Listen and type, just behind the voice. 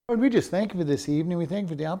Lord, we just thank you for this evening. We thank you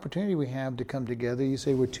for the opportunity we have to come together. You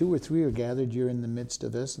say where two or three are gathered, you're in the midst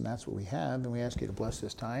of us, and that's what we have. And we ask you to bless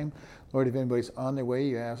this time. Lord, if anybody's on their way,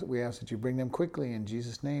 we ask that you bring them quickly. In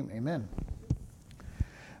Jesus' name, amen.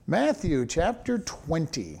 Matthew chapter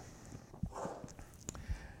 20.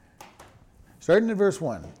 Starting at verse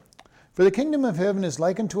 1. For the kingdom of heaven is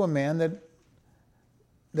like unto a man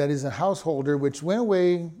that is a householder, which went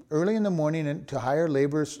away early in the morning to hire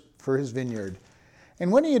laborers for his vineyard.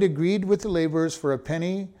 And when he had agreed with the laborers for a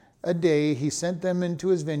penny a day, he sent them into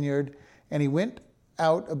his vineyard, and he went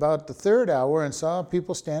out about the third hour and saw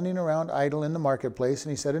people standing around idle in the marketplace. And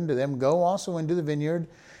he said unto them, Go also into the vineyard,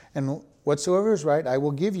 and whatsoever is right I will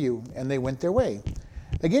give you. And they went their way.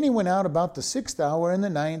 Again he went out about the 6th hour and the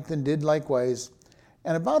 9th, and did likewise.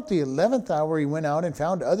 And about the 11th hour he went out and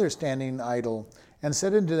found others standing idle, and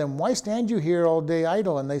said unto them, Why stand you here all day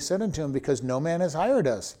idle? And they said unto him, Because no man has hired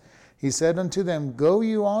us. He said unto them, Go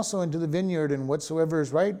you also into the vineyard, and whatsoever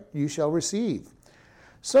is right you shall receive.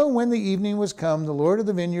 So when the evening was come, the Lord of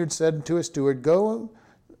the vineyard said to his steward, Go,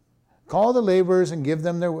 call the laborers, and give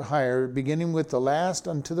them their hire, beginning with the last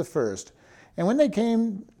unto the first. And when they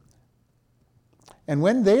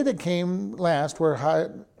that came last were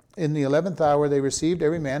hired in the 11th hour, they received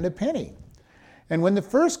every man a penny. And when the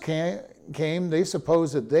first came, they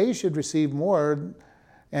supposed that they should receive more,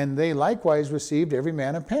 and they likewise received every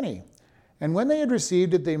man a penny. And when they had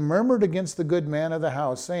received it, they murmured against the good man of the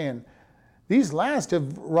house, saying, These last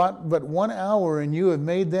have wrought but 1 hour, and you have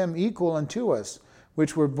made them equal unto us,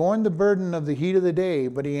 which were borne the burden of the heat of the day.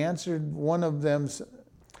 But he answered one of them,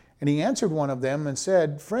 and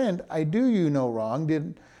said, Friend, I do you no wrong.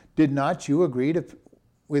 Did not you agree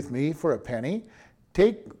with me for a penny?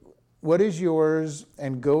 Take what is yours,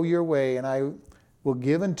 and go your way, and I will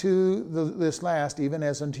give unto this last even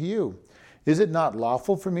as unto you. Is it not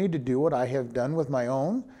lawful for me to do what I have done with my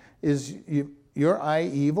own? Is your eye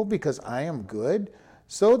evil because I am good?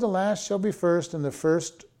 So the last shall be first, and the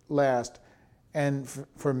first last. And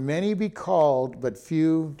for many be called, but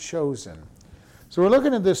few chosen. So we're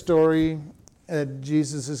looking at this story that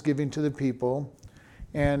Jesus is giving to the people,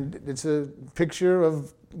 and it's a picture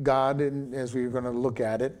of God, as we're going to look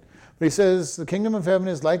at it. But he says, the kingdom of heaven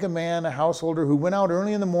is like a man, a householder, who went out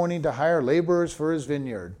early in the morning to hire laborers for his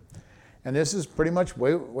vineyard. And this is pretty much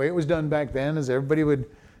the way it was done back then, is everybody would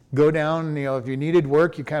go down, if you needed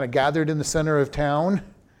work, you kind of gathered in the center of town.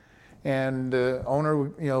 And the owner,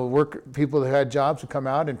 people that had jobs would come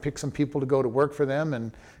out and pick some people to go to work for them.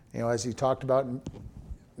 And, as he talked about,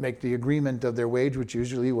 make the agreement of their wage, which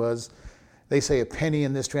usually was, they say a penny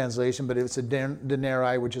in this translation, but it's a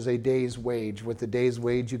denarii, which is a day's wage. With the day's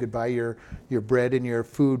wage, you could buy your bread and your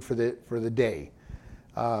food for the day.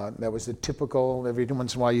 That was the typical. Every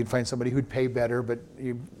once in a while, you'd find somebody who'd pay better, but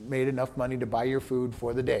you made enough money to buy your food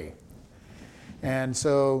for the day. And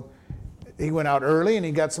so he went out early, and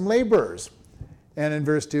he got some laborers. And in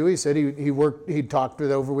verse 2, he said he talked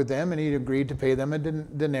it over with them, and he agreed to pay them a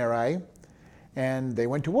denarii, and they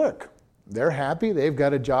went to work. They're happy. They've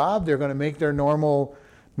got a job. They're going to make their normal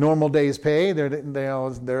day's pay.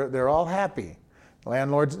 They're all happy.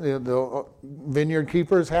 Landlords, the vineyard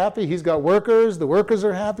keeper's happy. He's got workers. The workers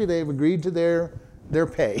are happy. They've agreed to their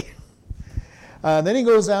pay. Then he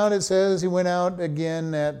goes out. It says he went out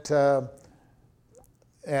again at the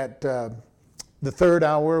third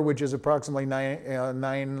hour, which is approximately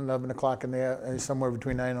 11 o'clock somewhere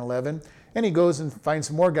between 9 and 11. And he goes and finds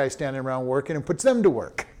some more guys standing around working and puts them to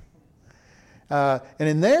work. And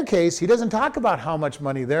in their case, he doesn't talk about how much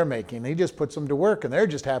money they're making. He just puts them to work, and they're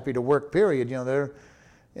just happy to work, period.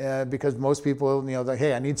 Because most people,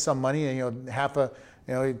 hey, I need some money,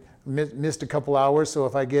 and missed a couple hours, so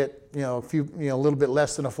if I get, a little bit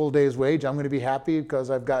less than a full day's wage, I'm going to be happy because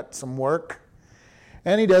I've got some work.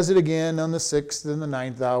 And he does it again on the 6th and the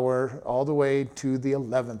 9th hour, all the way to the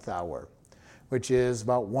 11th hour, which is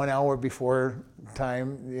about 1 hour before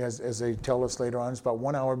time, as they tell us later on. It's about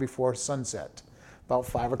 1 hour before sunset, about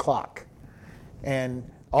 5 o'clock. And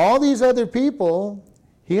all these other people,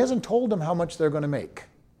 he hasn't told them how much they're going to make.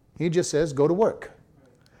 He just says, go to work.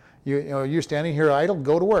 You're standing here idle,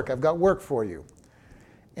 go to work. I've got work for you.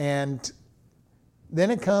 And then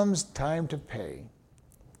it comes time to pay.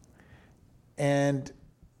 And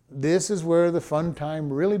this is where the fun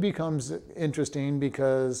time really becomes interesting,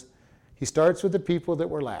 because he starts with the people that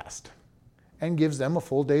were last and gives them a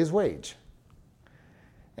full day's wage.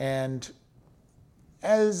 And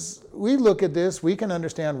as we look at this, we can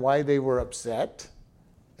understand why they were upset,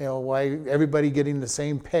 why everybody getting the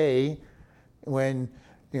same pay when,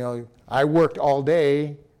 I worked all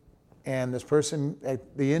day and this person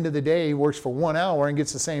at the end of the day works for 1 hour and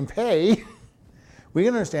gets the same pay. we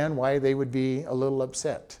can understand why they would be a little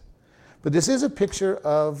upset. But this is a picture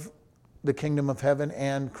of the kingdom of heaven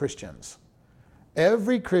and Christians.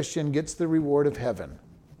 Every Christian gets the reward of heaven.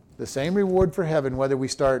 The same reward for heaven, whether we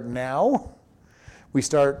start now, we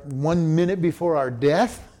start 1 minute before our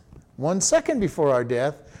death, 1 second before our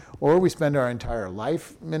death, or we spend our entire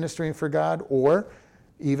life ministering for God, or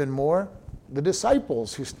even more, the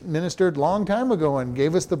disciples who ministered a long time ago and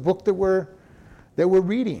gave us the book that we're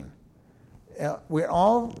reading. We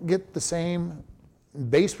all get the same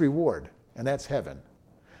base reward, and that's heaven.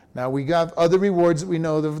 Now we got other rewards that we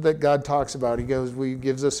know that God talks about. He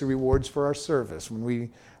gives us the rewards for our service. When we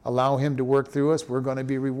allow him to work through us, we're going to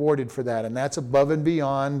be rewarded for that. And that's above and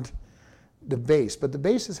beyond the base. But the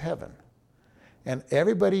base is heaven. And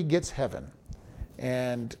everybody gets heaven.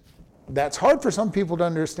 And that's hard for some people to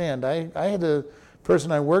understand. I had a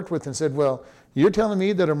person I worked with and said, well, you're telling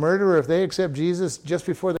me that a murderer, if they accept Jesus just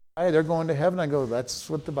before they die, they're going to heaven? I go, that's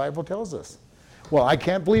what the Bible tells us. Well, I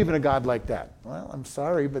can't believe in a God like that. Well, I'm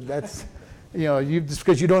sorry, but that's, just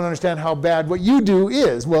because you don't understand how bad what you do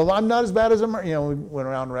is. Well, I'm not as bad as a murderer. We went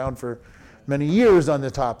around for many years on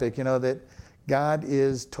the topic, that God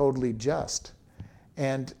is totally just.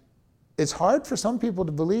 And it's hard for some people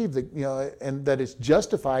to believe that, and that it's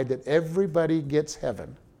justified that everybody gets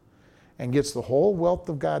heaven and gets the whole wealth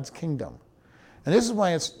of God's kingdom. And this is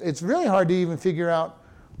why it's really hard to even figure out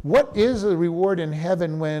what is the reward in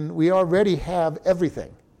heaven when we already have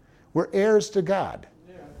everything. We're heirs to God.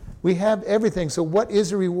 Yeah. We have everything. So what is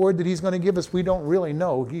the reward that he's going to give us? We don't really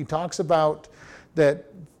know. He talks about that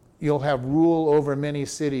you'll have rule over many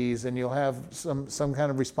cities and you'll have some kind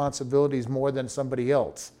of responsibilities more than somebody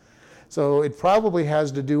else. So it probably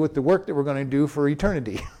has to do with the work that we're going to do for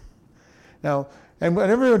eternity. Now, and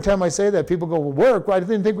every time I say that, people go, well, work? Well, I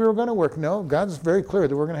didn't think we were going to work. No, God's very clear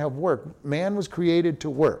that we're going to have work. Man was created to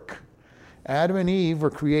work. Adam and Eve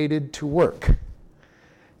were created to work.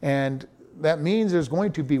 And that means there's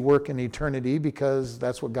going to be work in eternity because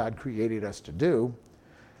that's what God created us to do.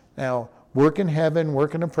 Now, work in heaven,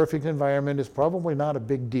 work in a perfect environment is probably not a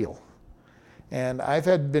big deal. And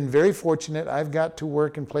I've been very fortunate. I've got to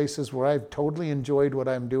work in places where I've totally enjoyed what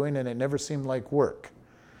I'm doing, and it never seemed like work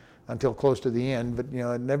until close to the end. But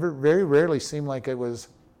it very rarely seemed like it was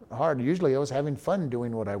hard. Usually I was having fun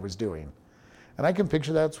doing what I was doing. And I can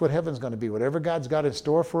picture that's what heaven's going to be. Whatever God's got in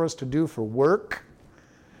store for us to do for work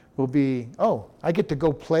will be, I get to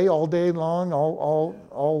go play all day long,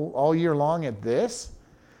 all year long at this?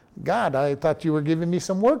 God, I thought you were giving me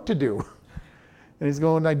some work to do. And he's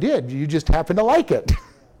going, I did. You just happen to like it.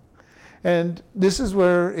 And this is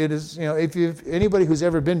where it is, if anybody who's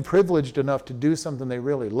ever been privileged enough to do something they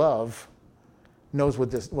really love knows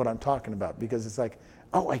what I'm talking about. Because it's like,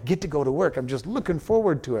 I get to go to work. I'm just looking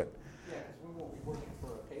forward to it. Yeah, because we won't be working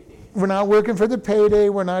for a payday. We're not working for the payday.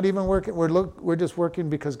 We're not even working. We're just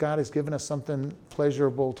working because God has given us something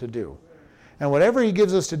pleasurable to do. And whatever he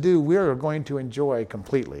gives us to do, we are going to enjoy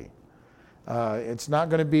completely. It's not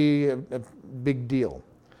going to be a big deal.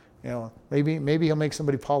 Maybe he'll make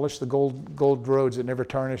somebody polish the gold roads that never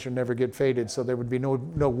tarnish or never get faded, so there would be no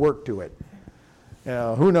work to it.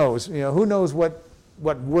 Who knows? Who knows what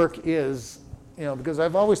work is? Because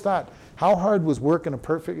I've always thought, how hard was work in a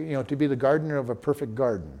perfect, to be the gardener of a perfect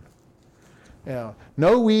garden?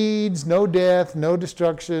 No weeds, no death, no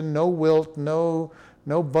destruction, no wilt, no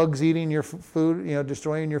bugs eating your food,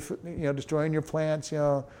 destroying your plants.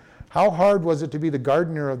 How hard was it to be the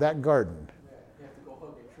gardener of that garden?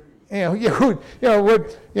 I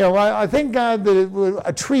thank God that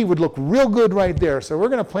a tree would look real good right there. So we're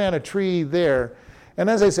going to plant a tree there. And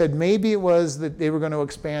as I said, maybe it was that they were going to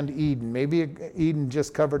expand Eden. Maybe Eden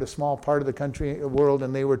just covered a small part of the world,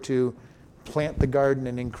 and they were to plant the garden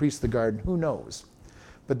and increase the garden. Who knows?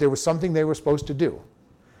 But there was something they were supposed to do.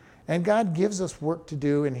 And God gives us work to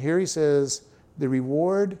do. And here he says the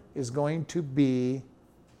reward is going to be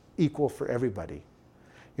equal for everybody.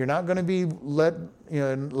 You're not going to be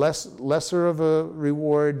lesser of a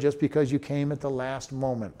reward just because you came at the last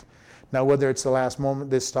moment. Now, whether it's the last moment,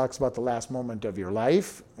 this talks about the last moment of your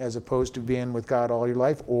life, as opposed to being with God all your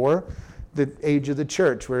life, or the age of the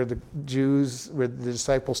church, where the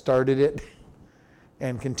disciples started it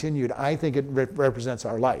and continued. I think it represents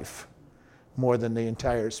our life more than the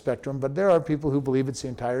entire spectrum. But there are people who believe it's the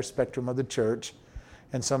entire spectrum of the church,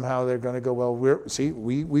 and somehow they're going to go, well,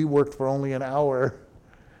 we worked for only an hour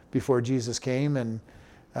before Jesus came,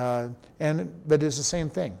 but it's the same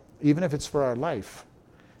thing, even if it's for our life.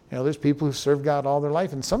 There's people who serve God all their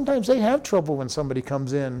life, and sometimes they have trouble when somebody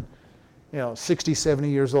comes in, 60, 70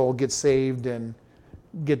 years old, gets saved and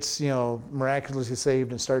gets, miraculously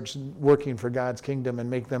saved and starts working for God's kingdom and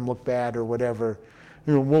make them look bad or whatever.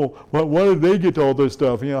 well, why did they get all this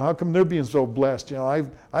stuff? How come they're being so blessed?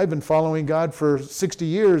 I've been following God for 60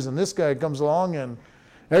 years, and this guy comes along, and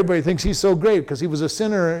everybody thinks he's so great because he was a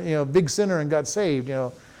sinner, big sinner, and got saved.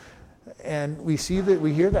 And we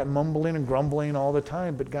hear that mumbling and grumbling all the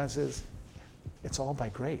time. But God says, it's all by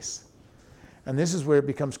grace. And this is where it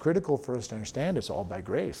becomes critical for us to understand it's all by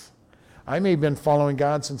grace. I may have been following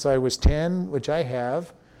God since I was 10, which I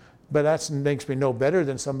have, but that makes me no better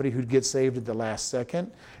than somebody who gets saved at the last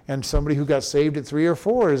second. And somebody who got saved at 3 or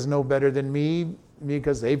 4 is no better than me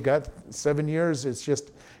because they've got 7 years. It's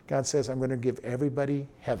just, God says, I'm going to give everybody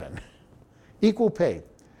heaven. Equal pay.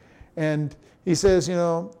 And he says,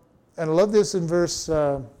 and I love this in verse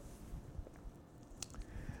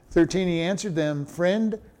 13, he answered them,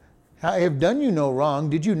 friend, I have done you no wrong.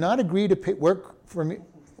 Did you not agree to work for me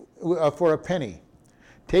for a penny?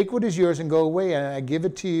 Take what is yours and go away, and I give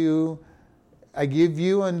it to you. I give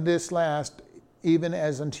you and this last, even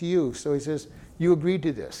as unto you. So he says, you agreed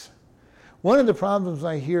to this. One of the problems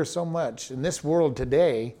I hear so much in this world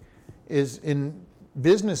today is in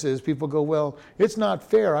businesses, people go, well, it's not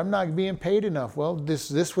fair. I'm not being paid enough. Well,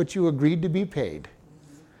 this what you agreed to be paid.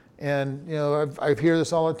 And, I hear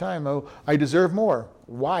this all the time. Oh, I deserve more.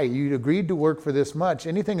 Why? You agreed to work for this much.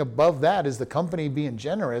 Anything above that is the company being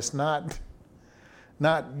generous, not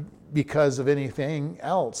because of anything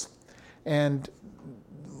else. And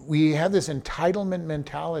we have this entitlement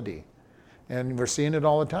mentality. And we're seeing it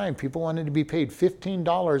all the time. People wanting to be paid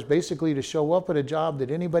 $15 basically to show up at a job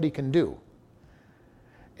that anybody can do.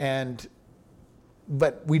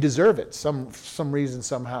 But we deserve it some reason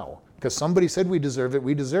somehow. Because somebody said we deserve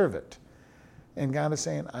it. And God is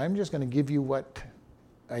saying, I'm just going to give you what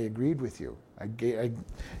I agreed with you. I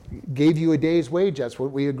gave you a day's wage. That's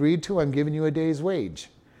what we agreed to. I'm giving you a day's wage.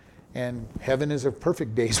 And heaven is a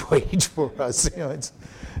perfect day's wage for us.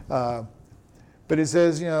 But it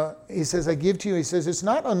says, he says, I give to you. He says, it's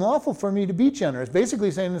not unlawful for me to be generous. Basically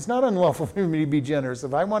saying it's not unlawful for me to be generous.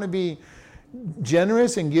 If I want to be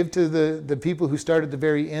generous and give to the people who start at the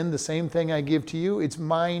very end the same thing I give to you, it's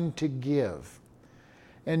mine to give.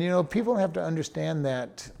 And people have to understand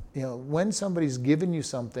that when somebody's given you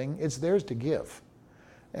something, it's theirs to give.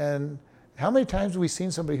 And how many times have we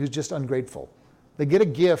seen somebody who's just ungrateful? They get a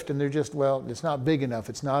gift and they're just, well, it's not big enough,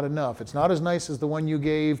 it's not enough, it's not as nice as the one you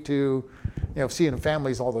gave to, seeing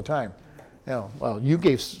families all the time. Well, you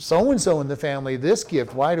gave so-and-so in the family this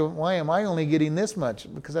gift. Why am I only getting this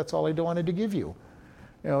much? Because that's all I wanted to give you.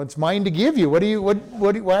 It's mine to give you.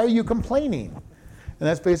 Why are you complaining? And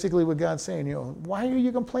that's basically what God's saying. Why are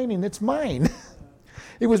you complaining? It's mine.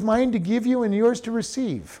 It was mine to give you and yours to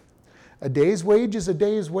receive. A day's wage is a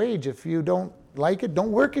day's wage. If you don't like it,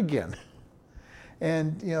 don't work again.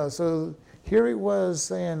 And, so here it was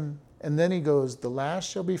saying, and then he goes, the last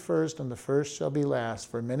shall be first and the first shall be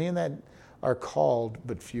last. For many in that are called,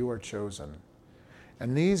 but few are chosen.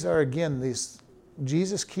 And these are, again,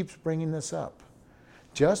 Jesus keeps bringing this up.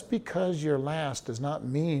 Just because you're last does not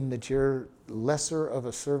mean that you're lesser of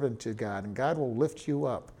a servant to God, and God will lift you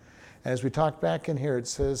up. And as we talk back in here, it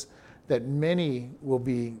says that many will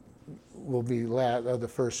be last, or the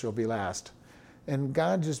first shall be last. And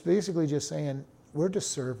God just basically just saying, we're to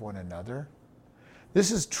serve one another.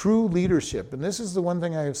 This is true leadership. And this is the one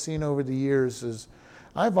thing I have seen over the years is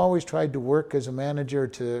I've always tried to work as a manager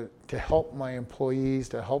to help my employees,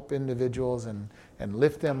 to help individuals and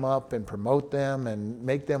lift them up and promote them and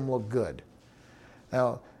make them look good.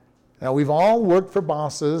 Now we've all worked for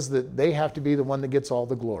bosses that they have to be the one that gets all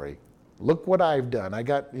the glory. Look what I've done. I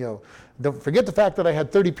got, don't forget the fact that I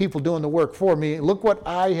had 30 people doing the work for me. Look what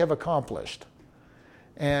I have accomplished.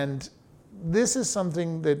 And this is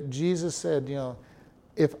something that Jesus said,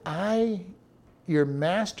 if I, your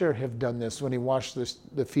master, have done this when he washed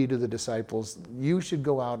the feet of the disciples, you should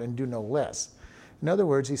go out and do no less. In other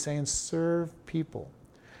words, he's saying serve people.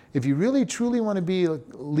 If you really truly want to be a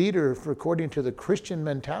leader, according to the Christian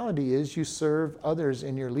mentality, is you serve others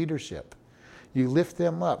in your leadership. You lift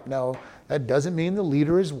them up. Now, that doesn't mean the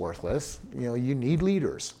leader is worthless. You need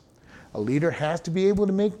leaders. A leader has to be able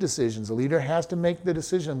to make decisions. A leader has to make the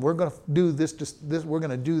decision. We're going to do this. We're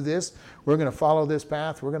going to do this. We're going to follow this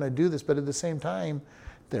path. We're going to do this. But at the same time,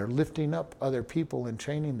 they're lifting up other people and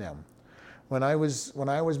training them. When I was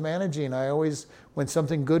managing, when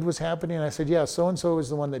something good was happening, I said, yeah, so-and-so is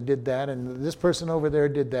the one that did that, and this person over there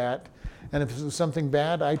did that. And if it was something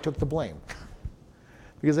bad, I took the blame.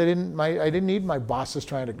 Because I didn't need my bosses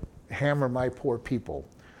trying to hammer my poor people.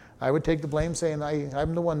 I would take the blame, saying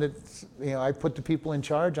I'm the one that I put the people in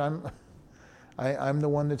charge. I'm the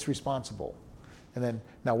one that's responsible. And then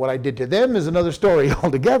now what I did to them is another story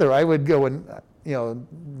altogether. I would go and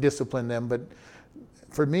discipline them, but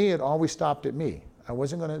for me, it always stopped at me. I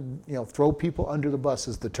wasn't going to, throw people under the bus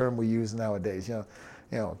is the term we use nowadays.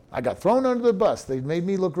 I got thrown under the bus. They made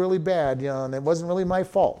me look really bad, and it wasn't really my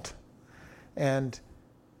fault. And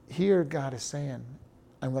here God is saying,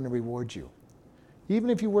 I'm going to reward you. Even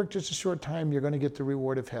if you work just a short time, you're going to get the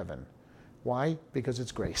reward of heaven. Why? Because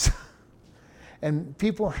it's grace. And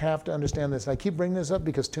people have to understand this. I keep bringing this up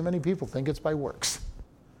because too many people think it's by works.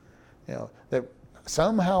 That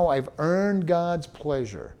somehow I've earned God's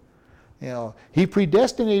pleasure. He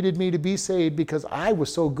predestinated me to be saved because I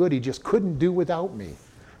was so good he just couldn't do without me.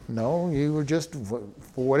 No, you were just, for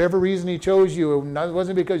whatever reason he chose you, it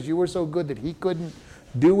wasn't because you were so good that he couldn't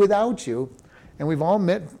do without you. And we've all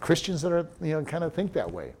met Christians that are, kind of think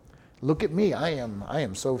that way. Look at me, I am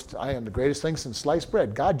the greatest thing since sliced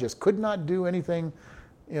bread. God just could not do anything.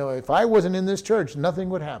 If I wasn't in this church, nothing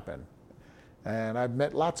would happen. And I've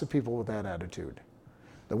met lots of people with that attitude.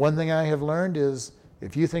 The one thing I have learned is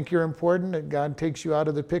if you think you're important and God takes you out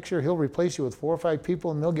of the picture, he'll replace you with 4 or 5 people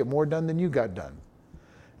and they'll get more done than you got done.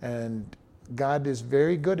 And God is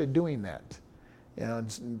very good at doing that.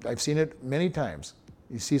 I've seen it many times.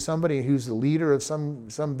 You see somebody who's the leader of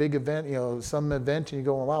some big event, some event, and you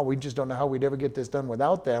go, wow, we just don't know how we'd ever get this done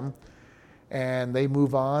without them. And they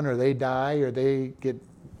move on, or they die, or they get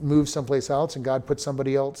moved someplace else, and God puts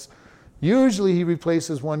somebody else. Usually he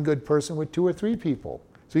replaces one good person with 2 or 3 people.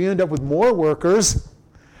 So you end up with more workers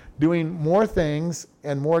doing more things,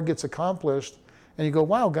 and more gets accomplished. And you go,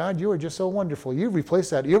 wow, God, you are just so wonderful. You replace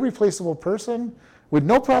that irreplaceable person with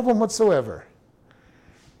no problem whatsoever.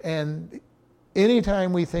 And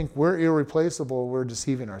anytime we think we're irreplaceable, we're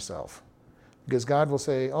deceiving ourselves. Because God will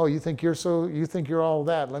say, oh, you think you're all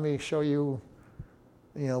that. Let me show you,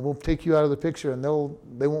 we'll take you out of the picture, and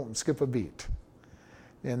they won't skip a beat.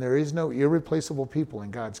 And there is no irreplaceable people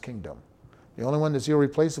in God's kingdom. The only one that's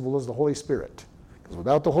irreplaceable is the Holy Spirit. Because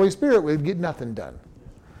without the Holy Spirit, we'd get nothing done.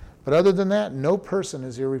 But other than that, no person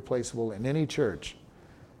is irreplaceable in any church.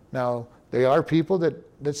 Now, there are people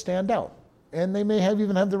that stand out, and they may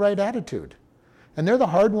even have the right attitude. And they're the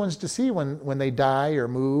hard ones to see when they die or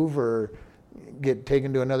move or get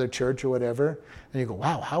taken to another church or whatever. And you go,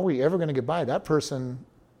 wow, how are we ever going to get by? That person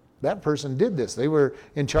did this. They were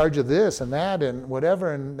in charge of this and that and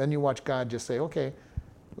whatever. And then you watch God just say, okay,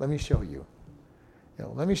 let me show you.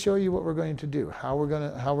 Let me show you what we're going to do, how we're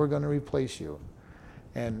going to replace you.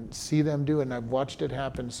 And see them do it. And I've watched it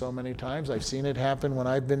happen so many times. I've seen it happen when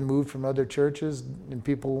I've been moved from other churches and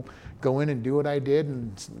people go in and do what I did,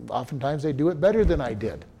 and oftentimes they do it better than I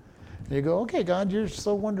did. And you go, okay, God, you're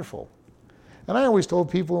so wonderful. And I always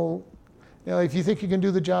told people, if you think you can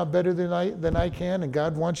do the job better than I can, and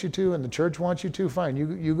God wants you to, and the church wants you to, fine.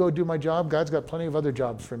 You go do my job. God's got plenty of other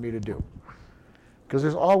jobs for me to do. Because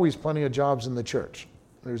there's always plenty of jobs in the church.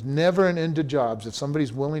 There's never an end to jobs. If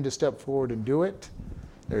somebody's willing to step forward and do it,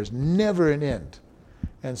 there's never an end.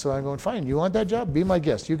 And so I'm going, fine, you want that job? Be my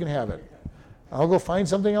guest. You can have it. I'll go find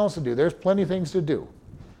something else to do. There's plenty of things to do.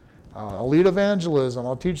 I'll lead evangelism.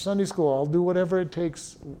 I'll teach Sunday school. I'll do whatever it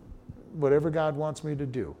takes, whatever God wants me to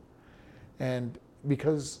do. And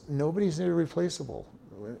because nobody's irreplaceable,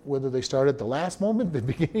 whether they start at the last moment, the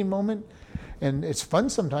beginning moment. And it's fun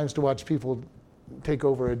sometimes to watch people take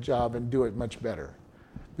over a job and do it much better.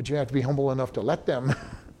 But you have to be humble enough to let them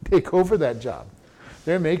take over that job.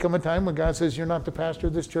 There may come a time when God says, you're not the pastor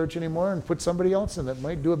of this church anymore, and put somebody else in that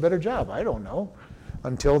might do a better job. I don't know.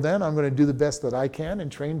 Until then, I'm going to do the best that I can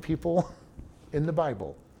and train people in the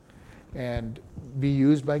Bible and be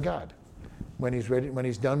used by God. When he's ready, when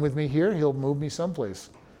he's done with me here, he'll move me someplace.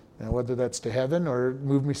 Now, whether that's to heaven or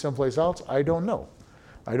move me someplace else, I don't know.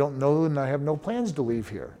 I don't know, and I have no plans to leave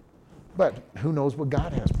here. But who knows what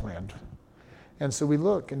God has planned. And so we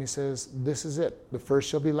look, and he says, this is it. The first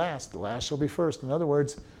shall be last. The last shall be first. In other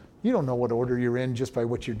words, you don't know what order you're in just by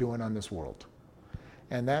what you're doing on this world.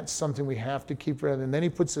 And that's something we have to keep read. And then he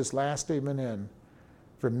puts this last statement in.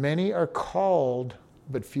 For many are called,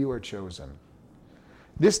 but few are chosen.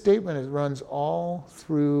 This statement runs all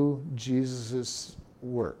through Jesus'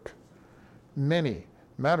 work. Many.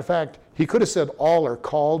 Matter of fact, he could have said all are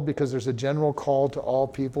called because there's a general call to all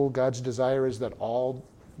people. God's desire is that all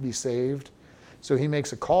be saved. So he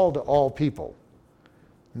makes a call to all people.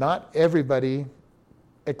 Not everybody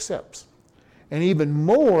accepts. And even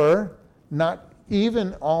more, not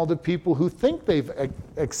even all the people who think they've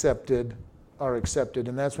accepted are accepted.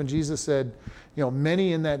 And that's when Jesus said,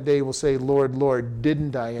 many in that day will say, Lord, Lord,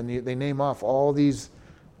 didn't I? And they name off all these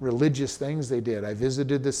religious things they did. I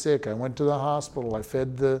visited the sick. I went to the hospital. I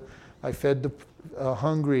fed the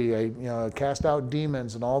hungry. I cast out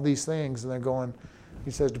demons and all these things. And they're going, he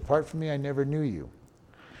says, depart from me, I never knew you.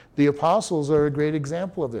 The apostles are a great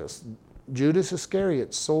example of this. Judas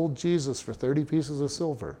Iscariot sold Jesus for 30 pieces of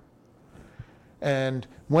silver. And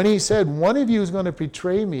when he said, one of you is going to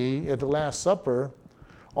betray me at the Last Supper,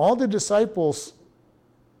 all the disciples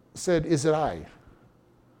said, is it I?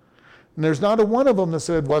 And there's not a one of them that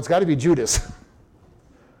said, well, it's got to be Judas.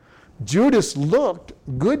 Judas looked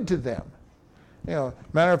good to them.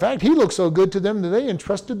 Matter of fact, he looked so good to them that they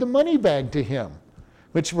entrusted the money bag to him,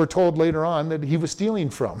 which we're told later on that he was stealing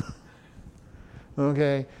from.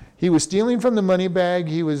 Okay? He was stealing from the money bag.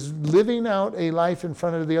 He was living out a life in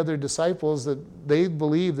front of the other disciples that they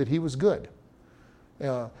believed that he was good.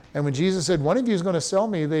 And when Jesus said, one of you is going to sell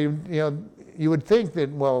me, you would think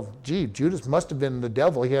that, well, gee, Judas must have been the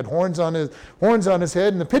devil. He had horns on his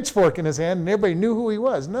head and a pitchfork in his hand, and everybody knew who he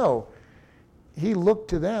was. No, he looked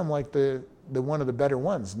to them like the one of the better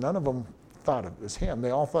ones. None of them thought it was him.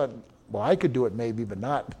 They all thought, well, I could do it maybe, but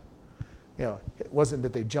not. It wasn't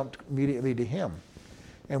that they jumped immediately to him.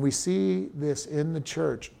 And we see this in the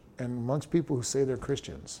church and amongst people who say they're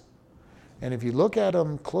Christians. And if you look at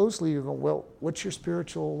them closely, you go, well, what's your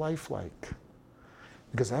spiritual life like?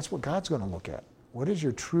 Because that's what God's going to look at. What is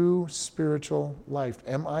your true spiritual life?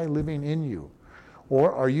 Am I living in you?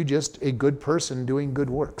 Or are you just a good person doing good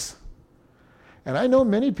works? And I know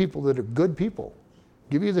many people that are good people.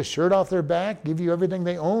 Give you the shirt off their back, give you everything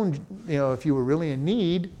they own, if you were really in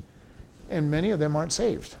need, and many of them aren't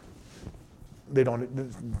saved.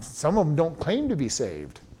 Some of them don't claim to be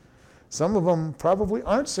saved. Some of them probably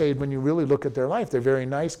aren't saved when you really look at their life. They're very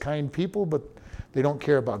nice, kind people, but they don't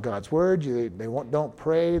care about God's word. Don't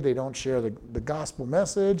pray. They don't share the gospel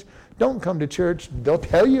message. Don't come to church. They'll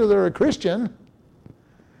tell you they're a Christian.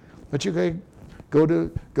 But you go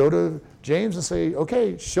to James and say,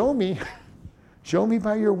 okay, show me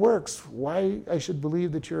by your works why I should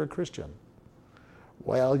believe that you're a Christian.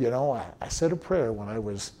 Well, I said a prayer when I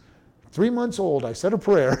was 3 months old. I said a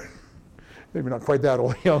prayer. Maybe not quite that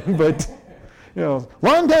old, young, but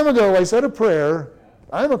long time ago I said a prayer.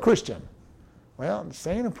 I'm a Christian. Well,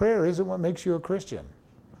 saying a prayer isn't what makes you a Christian.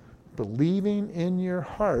 Believing in your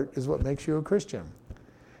heart is what makes you a Christian.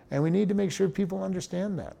 And we need to make sure people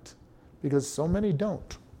understand that, because so many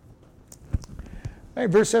don't. All right,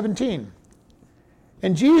 verse 17.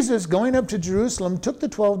 And Jesus, going up to Jerusalem, took the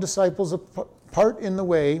 12 disciples apart in the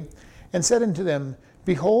way and said unto them,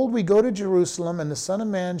 Behold, we go to Jerusalem, and the Son of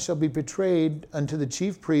Man shall be betrayed unto the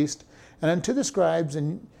chief priests and unto the scribes,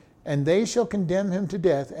 and they shall condemn him to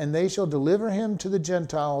death, and they shall deliver him to the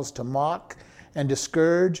Gentiles to mock and to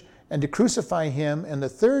scourge and to crucify him, and the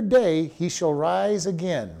third day he shall rise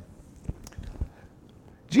again.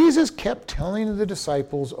 Jesus kept telling the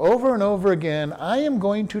disciples over and over again, I am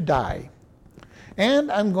going to die,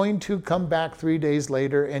 and I'm going to come back 3 days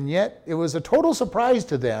later, and yet it was a total surprise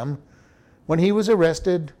to them when he was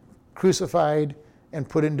arrested, crucified, and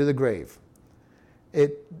put into the grave.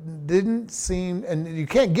 It didn't seem, and you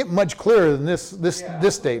can't get much clearer than this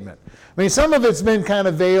statement. I mean, some of it's been kind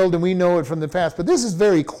of veiled, and we know it from the past, but this is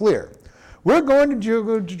very clear. We're going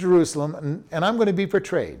to Jerusalem, and I'm going to be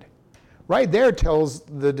betrayed. Right there tells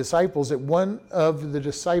the disciples that one of you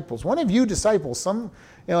disciples,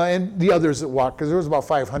 and the others that walked, because there was about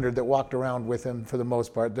 500 that walked around with him for the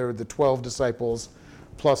most part. There were the 12 disciples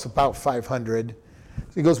plus about 500. So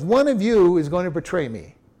he goes, one of you is going to betray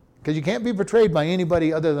me, because you can't be betrayed by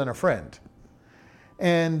anybody other than a friend.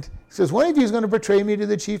 And he says, one of you is going to betray me to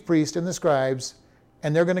the chief priest and the scribes,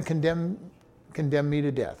 and they're going to condemn me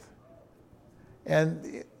to death.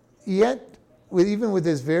 And yet, even with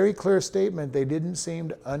this very clear statement, they didn't seem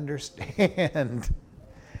to understand.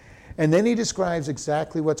 And then he describes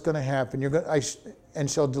exactly what's going to happen.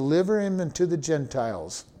 And shall deliver him into the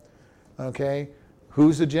Gentiles. Okay?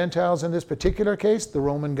 Who's the Gentiles in this particular case? The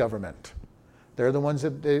Roman government. They're the ones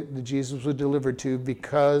that Jesus was delivered to,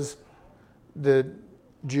 because the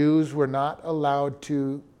Jews were not allowed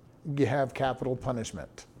to have capital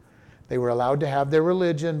punishment. They were allowed to have their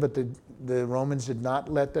religion, but the Romans did not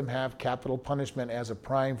let them have capital punishment as a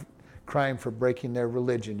crime for breaking their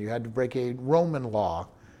religion. You had to break a Roman law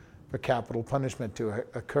for capital punishment to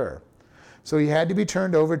occur. So he had to be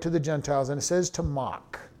turned over to the Gentiles, and it says to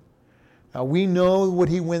mock. Now we know what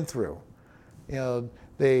he went through.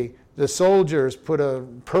 The soldiers put a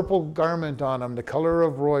purple garment on him, the color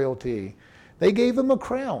of royalty. They gave him a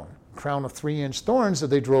crown of 3-inch thorns that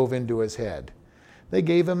they drove into his head. They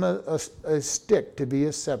gave him a stick to be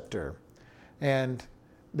a scepter. And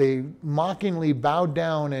they mockingly bowed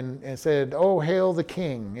down and said, "Oh, hail the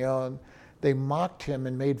king." They mocked him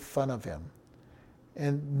and made fun of him.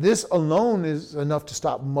 And this alone is enough to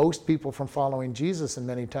stop most people from following Jesus. And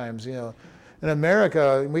many times, In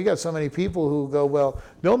America, we got so many people who go, well,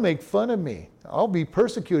 they'll make fun of me. I'll be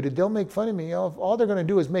persecuted. They'll make fun of me. If all they're going to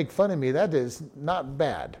do is make fun of me, that is not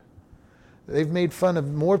bad. They've made fun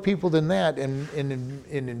of more people than that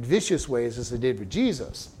in vicious ways as they did with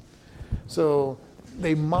Jesus. So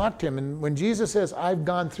they mocked him. And when Jesus says, I've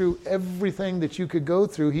gone through everything that you could go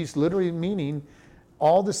through, he's literally meaning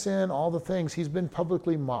all the sin, all the things. He's been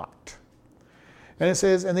publicly mocked. And it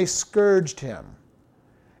says, and they scourged him.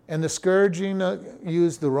 And the scourging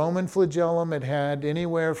used the Roman flagellum. It had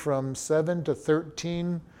anywhere from 7 to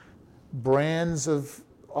 13 brands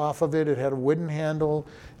off of it. It had a wooden handle,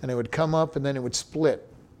 and it would come up, and then it would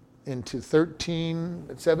split into 7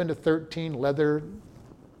 to 13 leather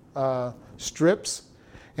strips.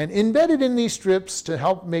 And embedded in these strips to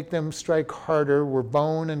help make them strike harder were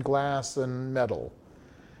bone and glass and metal,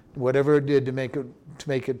 whatever it did to make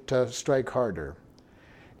it strike harder.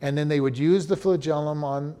 And then they would use the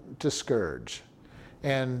flagellum to scourge.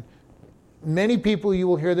 And many people, you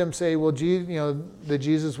will hear them say, well, that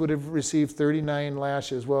Jesus would have received 39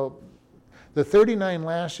 lashes. Well, the 39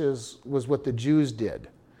 lashes was what the Jews did.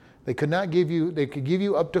 They could give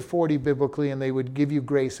you up to 40 biblically, and they would give you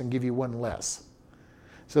grace and give you one less.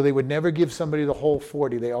 So they would never give somebody the whole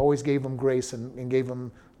 40. They always gave them grace and gave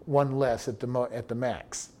them one less at the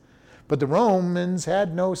max. But the Romans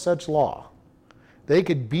had no such law. They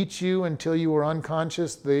could beat you until you were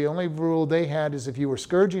unconscious. The only rule they had is if you were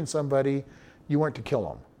scourging somebody, you weren't to kill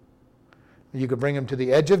them. You could bring them to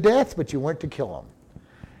the edge of death, but you weren't to kill them.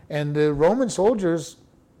 And the Roman soldiers,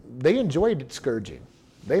 they enjoyed scourging.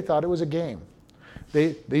 They thought it was a game.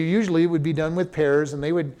 They usually would be done with pairs, and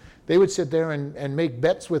they would sit there and make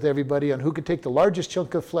bets with everybody on who could take the largest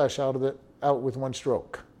chunk of flesh out with one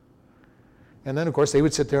stroke. And then, of course, they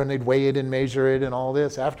would sit there and they'd weigh it and measure it and all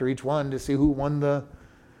this after each one to see who won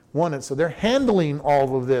it. So they're handling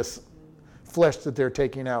all of this flesh that they're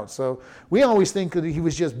taking out. So we always think that he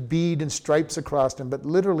was just bead and stripes across him, but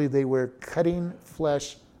literally they were cutting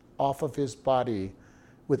flesh off of his body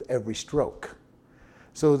with every stroke.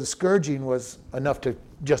 So the scourging was enough to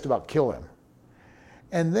just about kill him.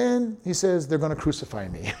 And then he says, they're going to crucify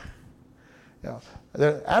me.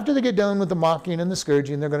 After they get done with the mocking and the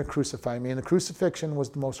scourging, they're going to crucify me. And the crucifixion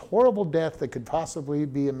was the most horrible death that could possibly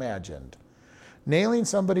be imagined. Nailing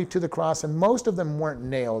somebody to the cross, and most of them weren't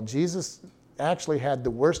nailed. Jesus actually had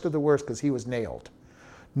the worst of the worst because he was nailed.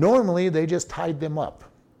 Normally, they just tied them up.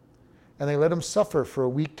 And they let them suffer for a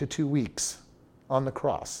week to 2 weeks on the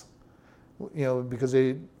cross. Because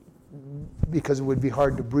it would be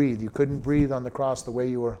hard to breathe. You couldn't breathe on the cross the way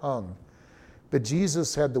you were hung. But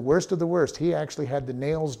Jesus had the worst of the worst. He actually had the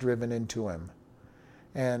nails driven into him.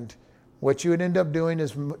 And what you would end up doing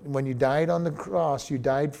is when you died on the cross, you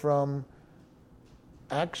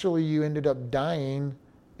ended up dying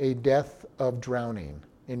a death of drowning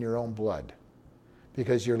in your own blood.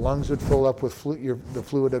 Because your lungs would fill up with the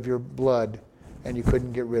fluid of your blood, and you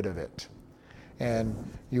couldn't get rid of it. And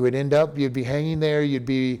you'd be hanging there,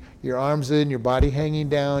 your arms in, your body hanging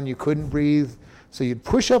down, you couldn't breathe. So you'd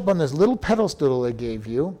push up on this little pedestal they gave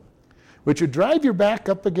you, which would drive your back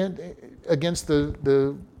up against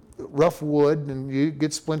the rough wood, and you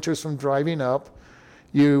get splinters from driving up.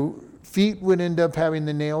 Your feet would end up having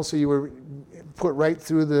the nails, so you were put right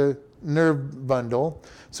through the nerve bundle.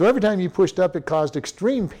 So every time you pushed up, it caused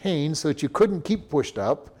extreme pain so that you couldn't keep pushed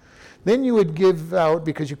up. Then you would give out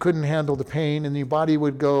because you couldn't handle the pain, and your body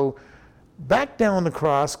would go back down the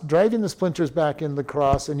cross, driving the splinters back in the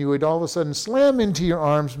cross, and you would all of a sudden slam into your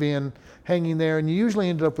arms being hanging there, and you usually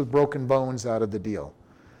ended up with broken bones out of the deal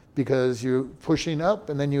because you're pushing up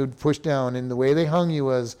and then you would push down, and the way they hung you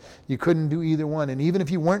was you couldn't do either one. And even if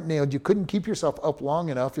you weren't nailed, you couldn't keep yourself up long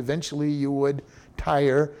enough. Eventually you would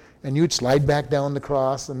tire and you would slide back down the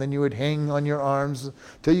cross, and then you would hang on your arms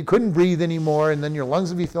till you couldn't breathe anymore, and then your lungs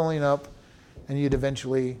would be filling up, and you'd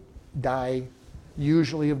eventually die,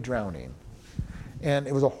 usually of drowning. And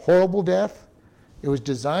it was a horrible death. It was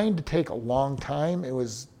designed to take a long time. It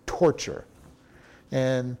was torture.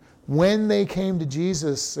 And when they came to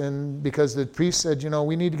Jesus, and because the priest said,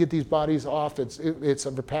 we need to get these bodies off. It's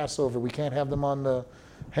a Passover. We can't have them on the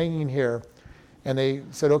hanging here. And they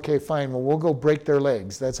said, okay, fine. Well, we'll go break their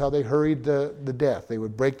legs. That's how they hurried the death. They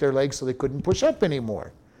would break their legs so they couldn't push up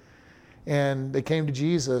anymore. And they came to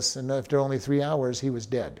Jesus, and after only 3 hours, he was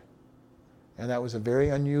dead. And that was a very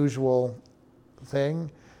unusual thing,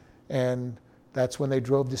 and that's when they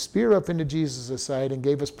drove the spear up into Jesus' side and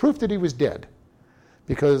gave us proof that he was dead,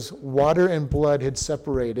 because water and blood had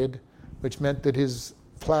separated, which meant that his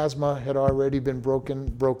plasma had already been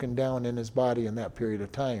broken down in his body in that period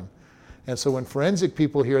of time. And so when forensic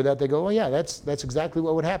people hear that, they go, oh yeah, that's exactly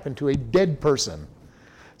what would happen to a dead person.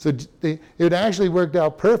 So it actually worked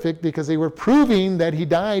out perfect because they were proving that he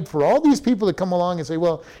died for all these people that come along and say,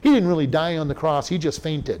 well, he didn't really die on the cross, he just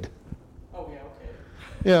fainted. Oh yeah, okay.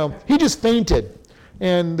 You know, he just fainted.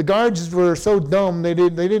 And the guards were so dumb, they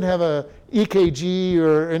didn't have a EKG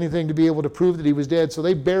or anything to be able to prove that he was dead, so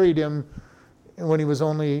they buried him when he was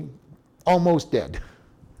only almost dead.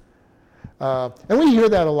 And we hear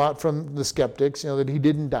that a lot from the skeptics, that he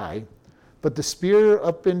didn't die. But the spear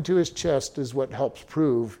up into his chest is what helps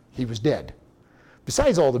prove he was dead.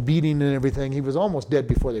 Besides all the beating and everything, he was almost dead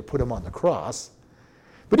before they put him on the cross.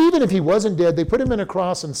 But even if he wasn't dead, they put him in a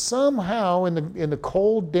cross, and somehow in the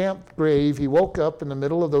cold, damp grave, he woke up in the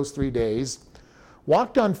middle of those 3 days,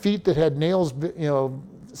 walked on feet that had nails,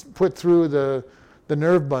 put through the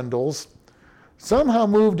nerve bundles, somehow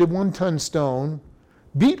moved a 1-ton stone,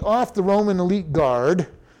 beat off the Roman elite guard,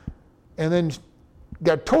 and then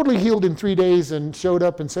got totally healed in 3 days and showed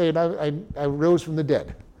up and said, I rose from the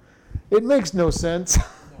dead. It makes no sense.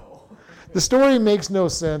 No. The story makes no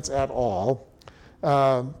sense at all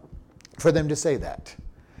for them to say that.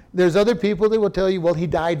 There's other people that will tell you, well, he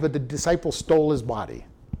died, but the disciples stole his body.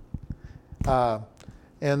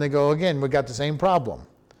 And they go, again, we got the same problem.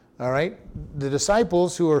 All right? The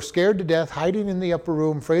disciples who are scared to death, hiding in the upper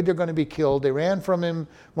room, afraid they're going to be killed, they ran from him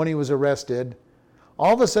when he was arrested,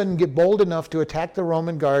 all of a sudden get bold enough to attack the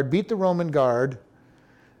Roman guard, beat the Roman guard,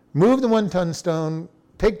 move the 1-ton stone,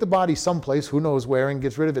 take the body someplace, who knows where, and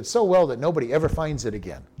gets rid of it so well that nobody ever finds it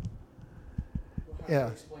again. Well, how do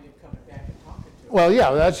you explain him coming back and talking to him? Well,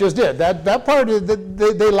 yeah, that's just it. That part,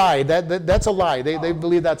 they lied. That's a lie. They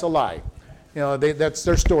believe that's a lie. That's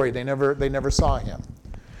their story. They never saw him.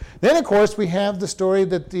 Then, of course, we have the story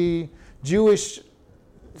that the Jewish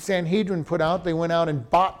Sanhedrin put out. They went out and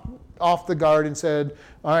bought off the guard and said,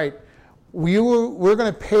 all right, we're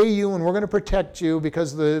going to pay you and we're going to protect you,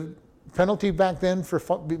 because the penalty back then for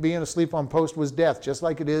being asleep on post was death, just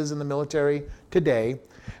like it is in the military today.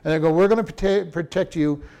 And they go, we're going to protect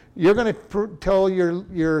you. You're going to tell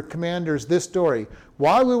your commanders this story.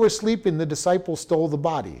 While we were sleeping, the disciples stole the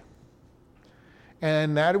body.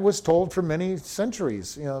 And that was told for many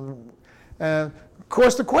centuries. Of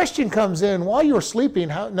course, the question comes in, while you were sleeping,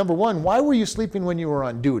 number one, why were you sleeping when you were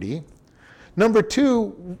on duty? Number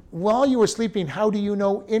two, while you were sleeping, how do you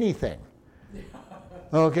know anything?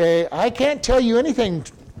 Okay, I can't tell you anything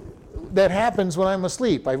that happens when I'm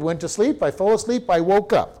asleep. I went to sleep, I fell asleep, I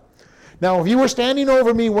woke up. Now, if you were standing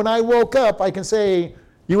over me when I woke up, I can say,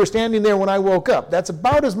 you were standing there when I woke up. That's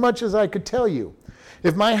about as much as I could tell you.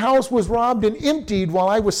 If my house was robbed and emptied while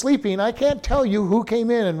I was sleeping, I can't tell you who came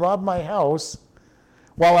in and robbed my house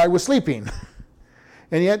while I was sleeping.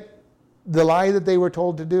 And yet, the lie that they were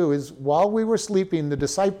told to do is, while we were sleeping, the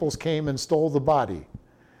disciples came and stole the body.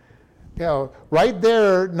 Right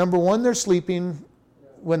there, number one, they're sleeping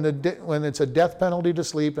when it's a death penalty to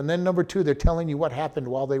sleep, and then number two, they're telling you what happened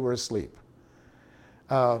while they were asleep.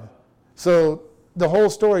 So the whole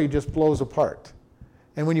story just blows apart.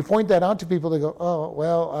 And when you point that out to people, they go, oh,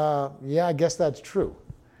 well, yeah, I guess that's true.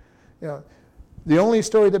 The only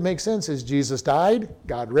story that makes sense is Jesus died,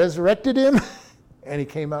 God resurrected him, and he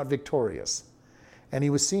came out victorious. And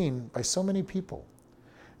he was seen by so many people.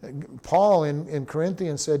 Paul in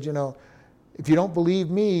Corinthians said, if you don't believe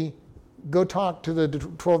me, go talk to the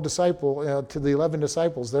 12 disciples, to the 11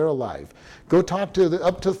 disciples, they're alive. Go talk to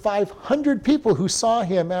up to 500 people who saw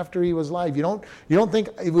him after he was alive. You don't think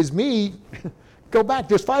it was me. Go back,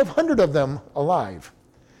 there's 500 of them alive.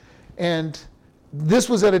 And this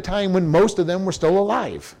was at a time when most of them were still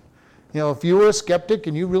alive. If you were a skeptic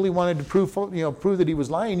and you really wanted to prove that he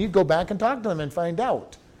was lying, you'd go back and talk to them and find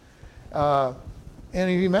out. And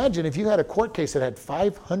if you imagine, if you had a court case that had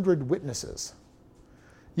 500 witnesses,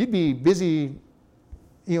 you'd be busy,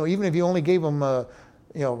 even if you only gave them a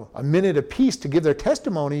minute apiece to give their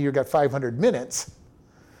testimony, you've got 500 minutes.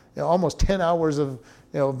 Almost 10 hours of,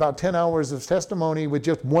 about 10 hours of testimony with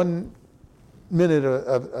just 1 minute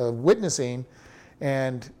of witnessing.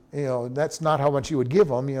 And, that's not how much you would give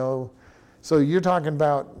them, So you're talking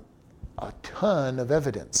about a ton of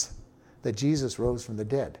evidence that Jesus rose from the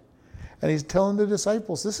dead. And he's telling the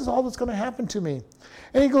disciples, this is all that's going to happen to me.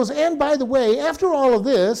 And he goes, and by the way, after all of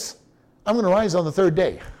this, I'm going to rise on the third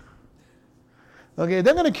day. Okay,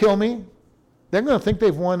 they're going to kill me. They're going to think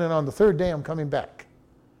they've won, and on the third day, I'm coming back.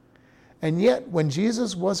 And yet, when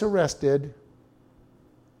Jesus was arrested,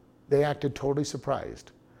 they acted totally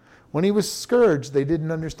surprised. When he was scourged, they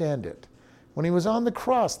didn't understand it. When he was on the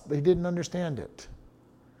cross, they didn't understand it.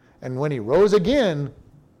 And when he rose again,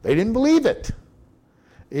 they didn't believe it.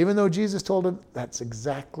 Even though Jesus told them that's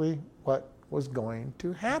exactly what was going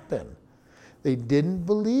to happen. They didn't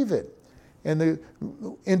believe it. And the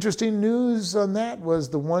interesting news on that was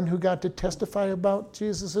the one who got to testify about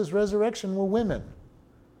Jesus' resurrection were women.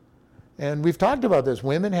 And we've talked about this.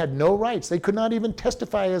 Women had no rights. They could not even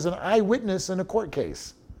testify as an eyewitness in a court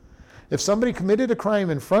case. If somebody committed a crime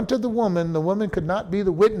in front of the woman could not be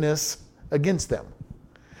the witness against them.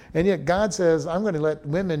 And yet God says, I'm going to let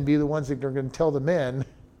women be the ones that are going to tell the men,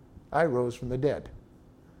 I rose from the dead.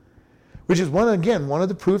 Which is, one of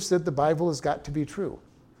the proofs that the Bible has got to be true.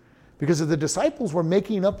 Because if the disciples were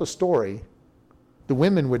making up a story, the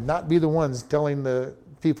women would not be the ones telling the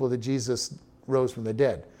people that Jesus rose from the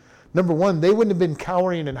dead. Number one, they wouldn't have been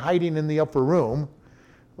cowering and hiding in the upper room.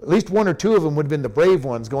 At least one or two of them would have been the brave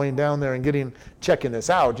ones going down there and checking this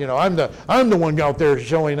out. You know, I'm the one out there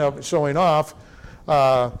showing off.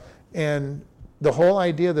 And the whole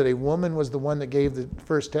idea that a woman was the one that gave the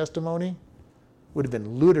first testimony would have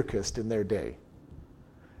been ludicrous in their day,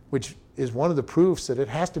 which is one of the proofs that it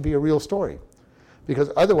has to be a real story, because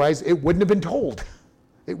otherwise it wouldn't have been told.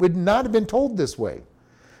 It would not have been told this way.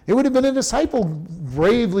 It would have been a disciple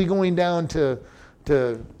bravely going down to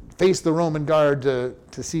face the Roman guard to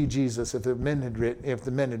see Jesus if the men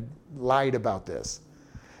had lied about this.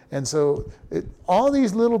 And so all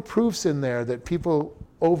these little proofs in there that people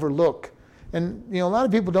overlook. And a lot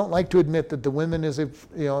of people don't like to admit that the women is a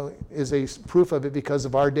proof of it because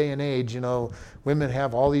of our day and age. Women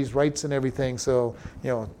have all these rights and everything. So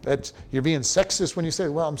you're being sexist when you say,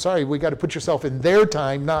 well, I'm sorry, we got to put yourself in their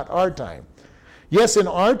time, not our time. Yes, in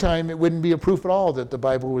our time it wouldn't be a proof at all that the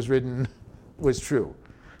Bible was written was true,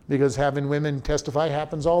 because having women testify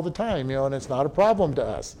happens all the time. And it's not a problem to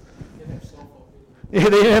us. They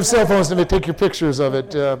didn't have cell phones to take your pictures of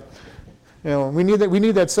it. We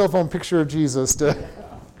need that cell phone picture of Jesus to,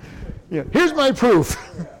 here's my proof.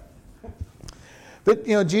 But,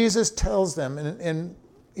 Jesus tells them, and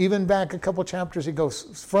even back a couple chapters ago,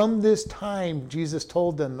 from this time, Jesus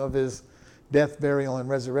told them of his death, burial, and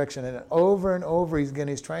resurrection. And over,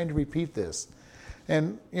 he's trying to repeat this.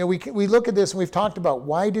 And, we look at this and we've talked about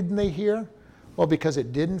why didn't they hear? Well, because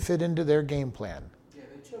it didn't fit into their game plan. Yeah,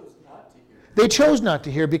 they chose not to hear. They chose not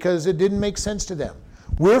to hear because it didn't make sense to them.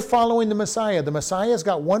 We're following the Messiah. The Messiah's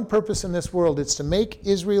got one purpose in this world. It's to make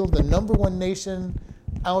Israel the number one nation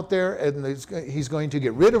out there. And he's going to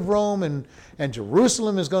get rid of Rome, and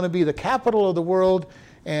Jerusalem is going to be the capital of the world.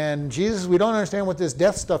 And Jesus, we don't understand what this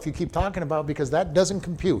death stuff you keep talking about, because that doesn't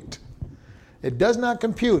compute. It does not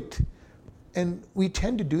compute. And we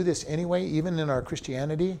tend to do this anyway, even in our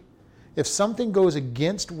Christianity. If something goes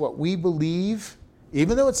against what we believe,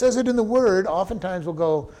 even though it says it in the Word, oftentimes we'll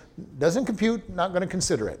go, doesn't compute, not going to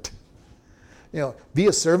consider it. Be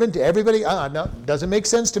a servant to everybody. No, doesn't make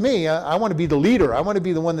sense to me. I want to be the leader. I want to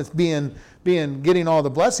be the one that's getting all the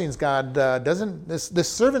blessings. God doesn't. This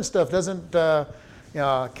servant stuff doesn't.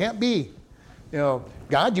 Can't be.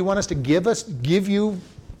 God, you want us to give you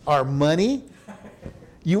our money?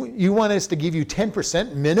 You want us to give you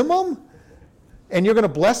 10% minimum? And you're going to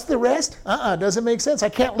bless the rest? Doesn't make sense. I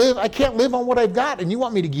can't live on what I've got, and you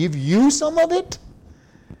want me to give you some of it?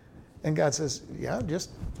 And God says, yeah, just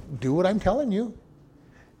do what I'm telling you.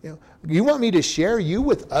 You want me to share you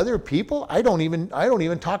with other people? I don't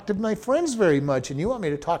even talk to my friends very much, and you want me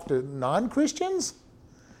to talk to non-Christians?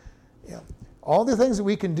 All the things that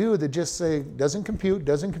we can do that just say doesn't compute,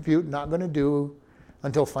 not going to do,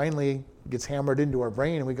 until finally it gets hammered into our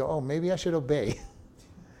brain and we go, oh, maybe I should obey.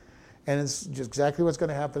 And it's just exactly what's going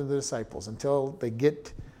to happen to the disciples until they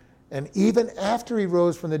get. And even after he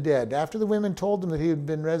rose from the dead, after the women told them that he had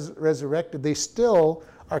been resurrected, they still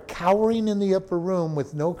are cowering in the upper room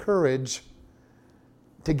with no courage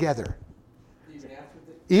together.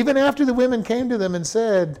 Even after the women came to them and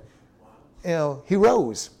said, he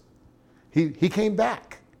rose. He came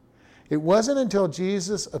back. It wasn't until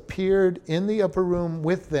Jesus appeared in the upper room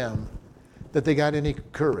with them that they got any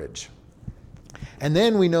courage. And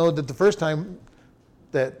then we know that the first time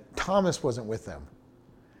that Thomas wasn't with them.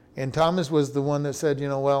 And Thomas was the one that said,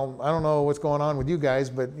 well, I don't know what's going on with you guys,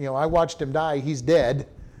 but, I watched him die. He's dead.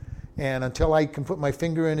 And until I can put my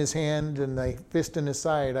finger in his hand and my fist in his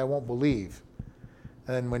side, I won't believe.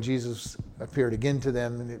 And then when Jesus appeared again to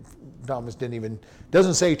them, Thomas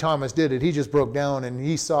doesn't say Thomas did it. He just broke down and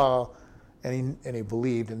he saw and he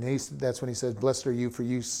believed. And that's when he says, blessed are you, for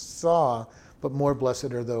you saw, but more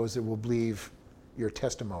blessed are those that will believe your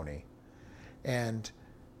testimony.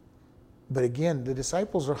 But again, the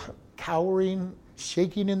disciples are cowering,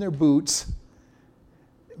 shaking in their boots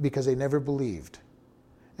because they never believed.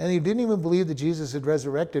 And they didn't even believe that Jesus had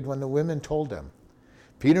resurrected when the women told them.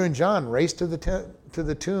 Peter and John raced to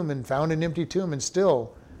the tomb and found an empty tomb, and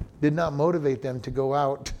still did not motivate them to go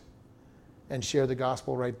out and share the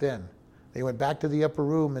gospel right then. They went back to the upper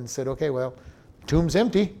room and said, okay, well, the tomb's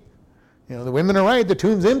empty. The women are right, the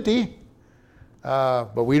tomb's empty.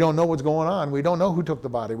 But we don't know what's going on. We don't know who took the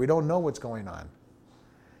body. We don't know what's going on.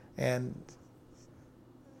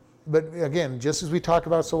 But again, just as we talk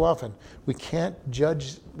about so often, we can't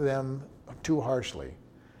judge them too harshly.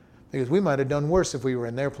 Because we might have done worse if we were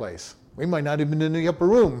in their place. We might not have been in the upper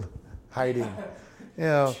room hiding.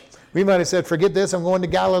 We might have said, forget this, I'm going to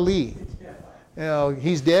Galilee.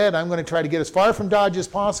 He's dead. I'm going to try to get as far from Dodge as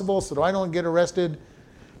possible so that I don't get arrested,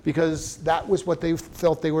 because that was what they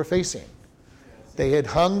felt they were facing. They had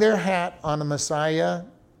hung their hat on a Messiah,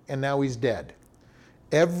 and now he's dead.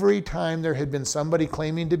 Every time there had been somebody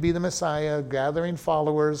claiming to be the Messiah, gathering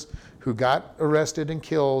followers who got arrested and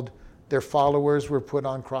killed, their followers were put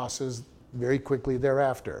on crosses very quickly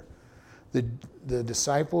thereafter. The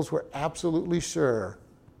disciples were absolutely sure,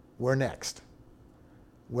 we're next.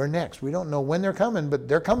 We're next. We don't know when they're coming, but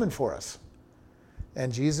they're coming for us.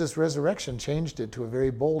 And Jesus' resurrection changed it to a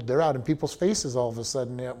very bold, they're out in people's faces all of a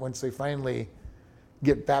sudden once they finally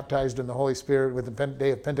get baptized in the Holy Spirit with the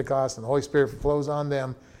day of Pentecost, and the Holy Spirit flows on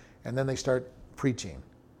them, and then they start preaching.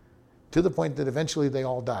 To the point that eventually they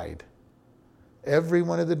all died. Every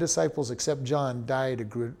one of the disciples except John died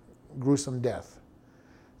a gruesome death.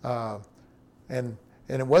 And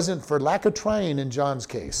it wasn't for lack of trying in John's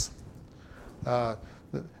case.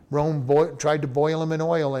 Rome tried to boil him in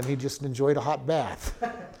oil, and he just enjoyed a hot bath.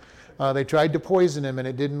 They tried to poison him, and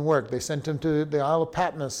it didn't work. They sent him to the Isle of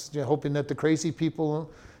Patmos, hoping that the crazy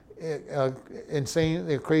people,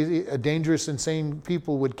 dangerous, insane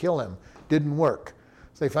people would kill him. Didn't work.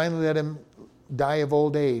 So they finally let him die of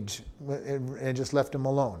old age and just left him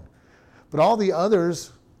alone. But all the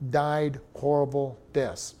others died horrible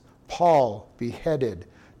deaths. Paul, beheaded.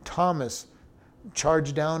 Thomas,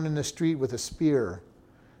 charged down in the street with a spear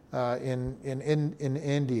in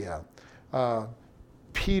India.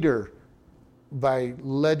 Peter, by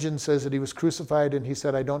legend, says that he was crucified, and he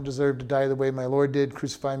said, I don't deserve to die the way my Lord did.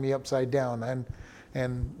 Crucify me upside down.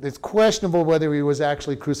 And it's questionable whether he was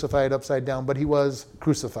actually crucified upside down, but he was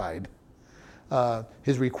crucified.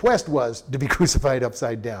 His request was to be crucified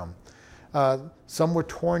upside down. Some were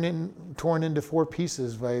torn into 4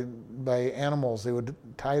 pieces by animals. They would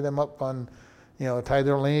tie them up on, tie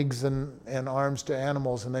their legs and arms to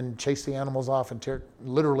animals, and then chase the animals off and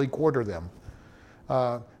literally quarter them.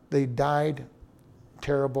 They died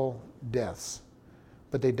terrible deaths,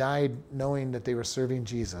 but they died knowing that they were serving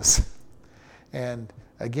Jesus. And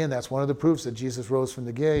again, that's one of the proofs that Jesus rose from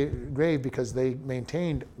the grave, because they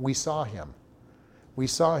maintained, we saw him. We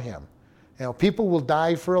saw him. People will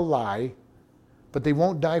die for a lie, but they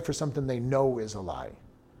won't die for something they know is a lie.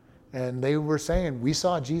 And they were saying, we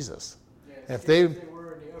saw Jesus. Yeah, if they were in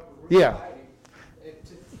the upper room hiding, it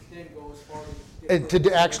then go as far as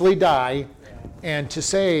to actually die, and to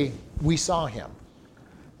say, we saw him.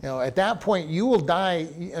 At that point, you will die.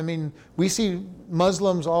 I mean, we see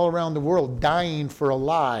Muslims all around the world dying for a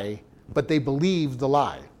lie, but they believe the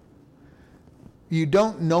lie. You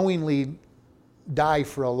don't knowingly die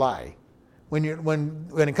for a lie. When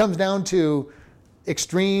it comes down to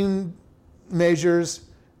extreme measures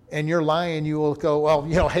and you're lying, you will go,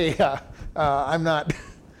 well, hey, I'm not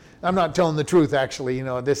telling the truth, actually.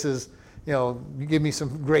 This is, give me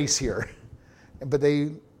some grace here. But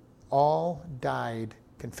they all died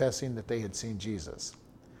confessing that they had seen Jesus.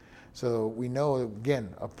 So we know,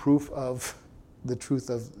 again, a proof of the truth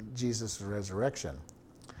of Jesus' resurrection.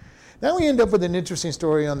 Now we end up with an interesting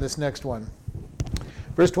story on this next one.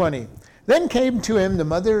 Verse 20. Then came to him the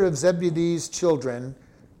mother of Zebedee's children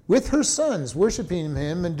with her sons, worshiping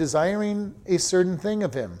him and desiring a certain thing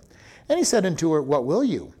of him. And he said unto her, what will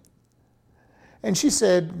you? And she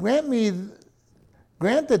said,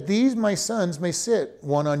 Grant that these my sons may sit,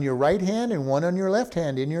 one on your right hand and one on your left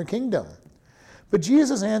hand in your kingdom. But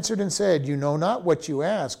Jesus answered and said, you know not what you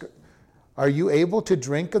ask. Are you able to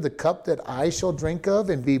drink of the cup that I shall drink of,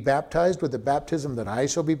 and be baptized with the baptism that I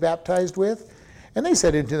shall be baptized with? And they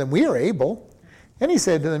said unto them, we are able. And he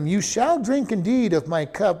said to them, you shall drink indeed of my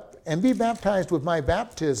cup, and be baptized with my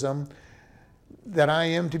baptism that I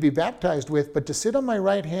am to be baptized with, but to sit on my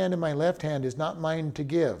right hand and my left hand is not mine to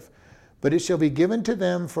give, but it shall be given to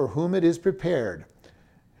them for whom it is prepared.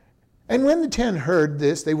 And when the 10 heard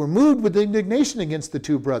this, they were moved with indignation against the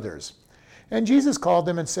 2 brothers. And Jesus called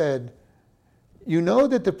them and said, you know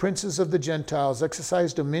that the princes of the Gentiles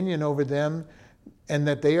exercise dominion over them, and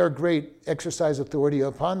that they are great, exercise authority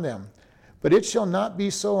upon them. But it shall not be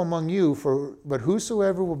so among you, but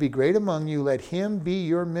whosoever will be great among you, let him be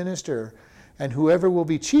your minister. And whoever will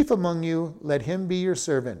be chief among you, let him be your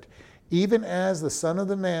servant. Even as the Son of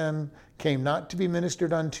the Man came not to be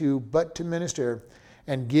ministered unto, but to minister,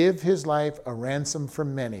 and give his life a ransom for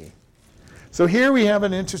many. So here we have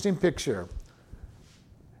an interesting picture.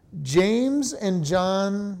 James and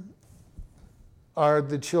John are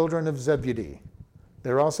the children of Zebedee.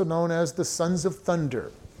 They're also known as the sons of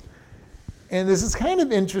thunder. And this is kind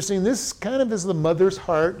of interesting. This kind of is the mother's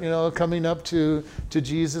heart, coming up to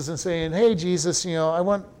Jesus and saying, hey, Jesus, I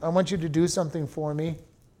want you to do something for me.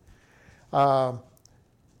 And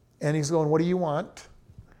he's going, what do you want?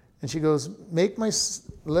 And she goes, make my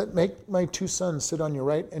two sons sit on your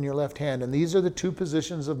right and your left hand. And these are the two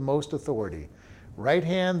positions of most authority. Right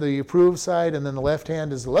hand, the approved side, and then the left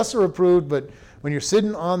hand is the lesser approved, but when you're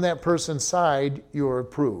sitting on that person's side, you're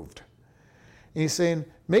approved. And he's saying,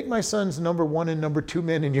 make my sons number 1 and number 2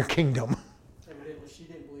 men in your kingdom. Evidently, she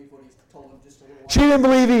didn't believe what he told him just a little while. She didn't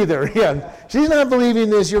believe either, yeah. She's not believing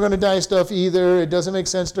this, you're going to die stuff either. It doesn't make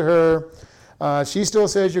sense to her. She still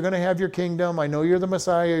says, you're going to have your kingdom. I know you're the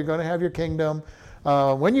Messiah. You're going to have your kingdom.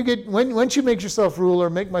 Once you make yourself ruler,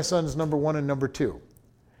 make my sons number 1 and number 2.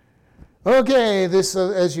 Okay, this,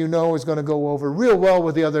 as you know, is going to go over real well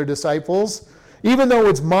with the other disciples. Even though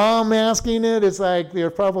it's mom asking it, it's like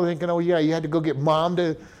they're probably thinking, oh yeah, you had to go get mom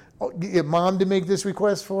to make this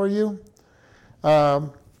request for you.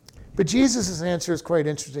 But Jesus' answer is quite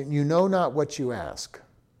interesting. You know not what you ask.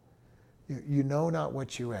 You know not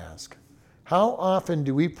what you ask. How often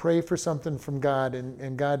do we pray for something from God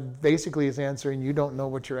and God basically is answering, you don't know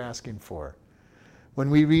what you're asking for? When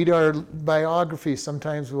we read our biographies,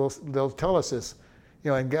 sometimes they'll tell us this,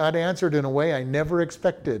 and God answered in a way I never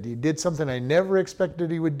expected. He did something I never expected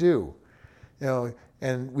he would do.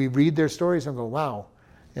 And we read their stories and go, wow,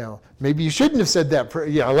 maybe you shouldn't have said that prayer.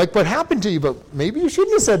 Yeah, like what happened to you, but maybe you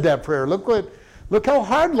shouldn't have said that prayer. Look how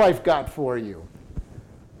hard life got for you.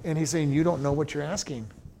 And he's saying, you don't know what you're asking.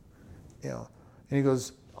 And he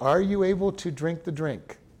goes, are you able to drink the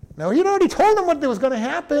drink? Now, he'd already told them what was going to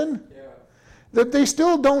happen. Yeah. That they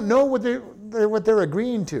still don't know what they're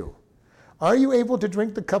agreeing to. Are you able to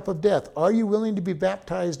drink the cup of death? Are you willing to be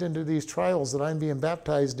baptized into these trials that I'm being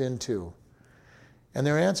baptized into? And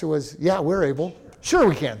their answer was, yeah, we're able. Sure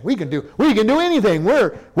we can. We can do anything.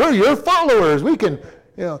 We're your followers. We can,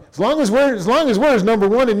 as long as we're number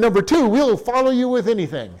 1 and number 2, we'll follow you with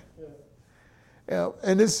anything.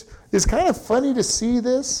 And it's kind of funny to see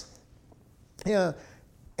this. Yeah.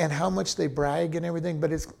 And how much they brag and everything,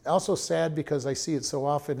 but it's also sad because I see it so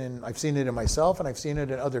often, and I've seen it in myself and I've seen it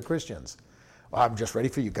in other Christians. Well, I'm just ready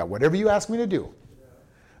for you, God, whatever you ask me to do.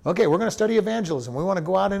 Okay, we're going to study evangelism. We want to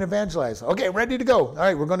go out and evangelize. Okay, ready to go. All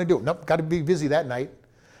right, we're going to do it. Nope, got to be busy that night.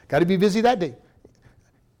 Got to be busy that day.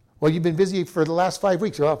 Well, you've been busy for the last 5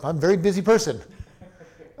 weeks. Well, I'm a very busy person.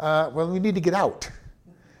 Well, we need to get out.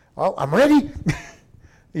 Well, I'm ready.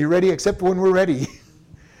 You're ready except when we're ready.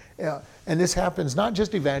 Yeah. And this happens not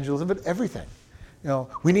just evangelism, but everything.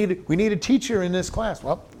 We need a teacher in this class.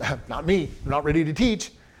 Well, not me. I'm not ready to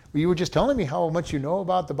teach. You were just telling me how much you know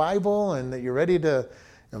about the Bible and that you're ready to.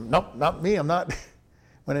 Nope, not me. I'm not.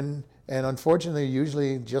 And unfortunately,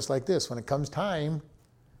 usually just like this, when it comes time,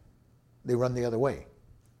 they run the other way.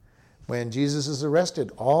 When Jesus is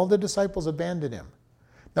arrested, all the disciples abandon him.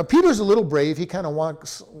 Now Peter's a little brave. He kind of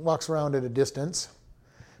walks around at a distance.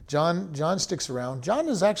 John sticks around. John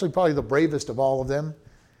is actually probably the bravest of all of them.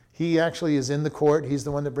 He actually is in the court. He's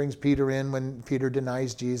the one that brings Peter in when Peter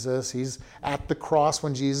denies Jesus. He's at the cross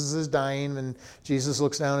when Jesus is dying, and Jesus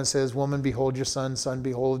looks down and says, woman, behold your son. Son,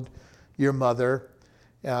 behold your mother.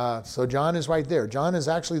 So John is right there. John is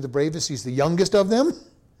actually the bravest. He's the youngest of them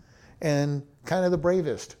and kind of the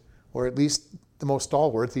bravest, or at least the most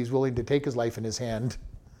stalwart. He's willing to take his life in his hand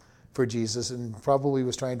for Jesus, and probably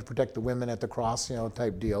was trying to protect the women at the cross,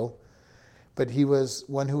 type deal. But he was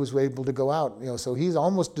one who was able to go out, so he's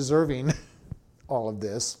almost deserving all of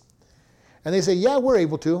this. And they say, yeah, we're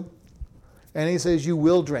able to. And he says, you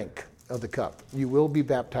will drink of the cup. You will be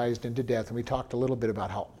baptized into death. And we talked a little bit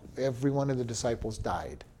about how every one of the disciples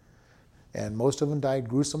died. And most of them died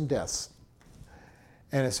gruesome deaths.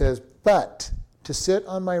 And it says, but to sit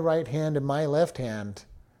on my right hand and my left hand,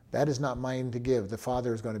 that is not mine to give. The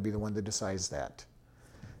Father is going to be the one that decides that.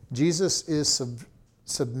 Jesus is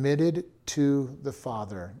submitted to the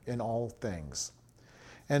Father in all things.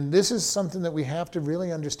 And this is something that we have to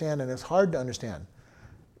really understand, and it's hard to understand.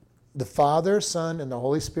 The Father, Son, and the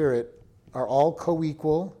Holy Spirit are all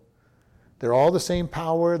co-equal. They're all the same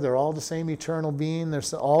power. They're all the same eternal being. They're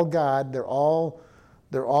all God. They're all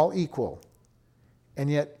equal. And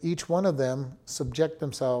yet each one of them subject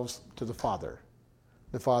themselves to the Father.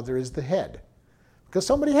 The Father is the head. Because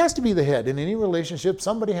somebody has to be the head. In any relationship,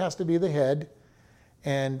 somebody has to be the head.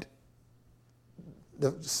 And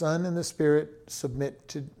the Son and the Spirit submit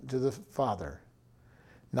to the Father.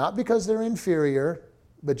 Not because they're inferior,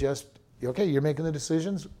 but just, okay, you're making the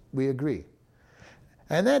decisions, we agree.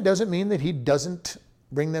 And that doesn't mean that he doesn't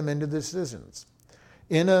bring them into the decisions.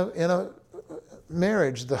 In a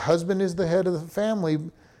marriage, the husband is the head of the family,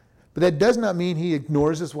 but that does not mean he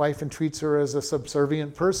ignores his wife and treats her as a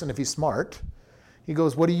subservient person if he's smart. He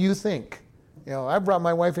goes, what do you think? I've brought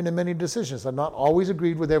my wife into many decisions. I've not always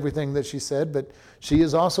agreed with everything that she said, but she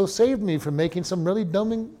has also saved me from making some really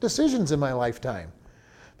dumb decisions in my lifetime.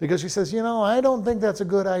 Because she says, I don't think that's a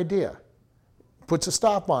good idea. Puts a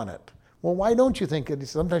stop on it. Well, why don't you think it?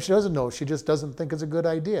 Sometimes she doesn't know. She just doesn't think it's a good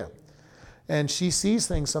idea. And she sees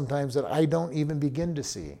things sometimes that I don't even begin to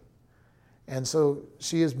see. And so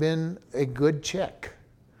she has been a good check.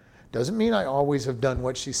 Doesn't mean I always have done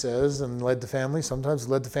what she says and led the family. Sometimes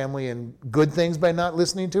led the family in good things by not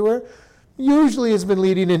listening to her. Usually it's been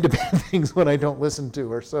leading into bad things when I don't listen to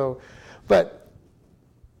her. But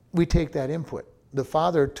we take that input. The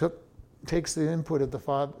Father takes the input of the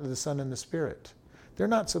Father, the Son, and the Spirit. They're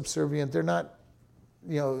not subservient. They're not,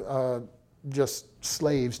 just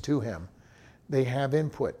slaves to him. They have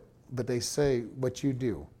input, but they say, what you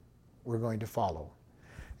do, we're going to follow.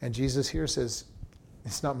 And Jesus here says,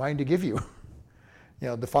 it's not mine to give you.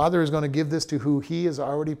 The Father is going to give this to who he has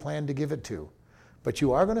already planned to give it to. But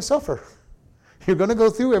you are going to suffer. You're going to go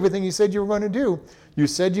through everything you said you were going to do. You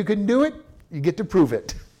said you could do it, you get to prove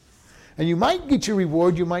it. And you might get your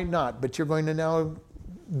reward, you might not, but you're going to now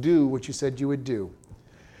do what you said you would do.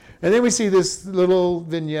 And then we see this little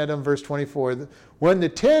vignette on verse 24. When the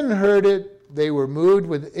 10 heard it, they were moved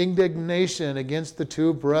with indignation against the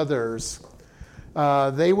two brothers.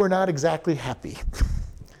 They were not exactly happy.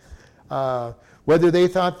 Whether they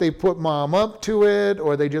thought they put mom up to it,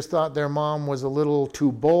 or they just thought their mom was a little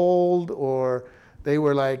too bold, or they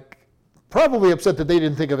were probably upset that they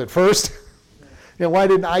didn't think of it first. Why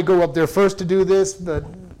didn't I go up there first to do this? But,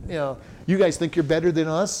 you guys think you're better than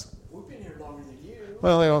us? We've been here longer than you.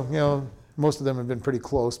 Well, most of them have been pretty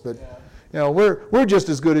close, but, we're just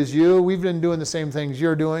as good as you. We've been doing the same things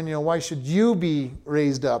you're doing. Why should you be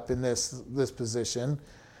raised up in this position?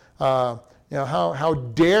 How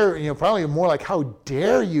dare, probably more like, how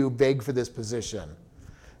dare you beg for this position?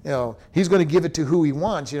 He's going to give it to who he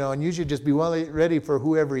wants, and you should just be well ready for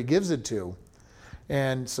whoever he gives it to.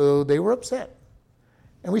 And so they were upset.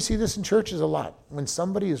 And we see this in churches a lot. When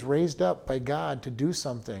somebody is raised up by God to do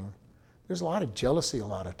something, there's a lot of jealousy a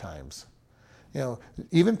lot of times.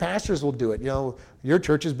 Even pastors will do it. Your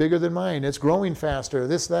church is bigger than mine. It's growing faster,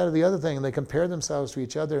 this, that, or the other thing. And they compare themselves to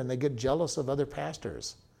each other and they get jealous of other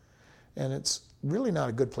pastors. And it's really not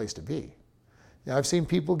a good place to be. I've seen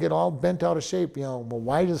people get all bent out of shape. Well,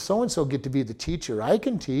 why does so-and-so get to be the teacher? I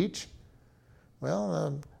can teach.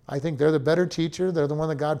 Well, I think they're the better teacher. They're the one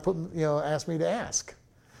that God asked me to ask.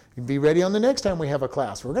 Be ready on the next time we have a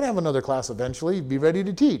class. We're going to have another class eventually. Be ready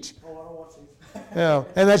to teach. Oh, I don't want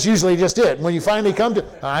to. And that's usually just it. When you finally come to,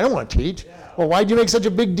 I don't want to teach. Yeah. Well, why'd you make such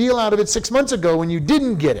a big deal out of it 6 months ago when you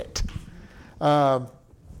didn't get it? And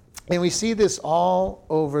we see this all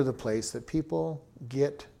over the place, that people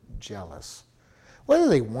get jealous. Whether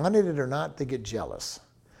they wanted it or not, they get jealous.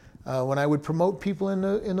 When I would promote people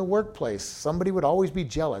in the workplace, somebody would always be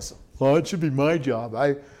jealous. Oh, it should be my job.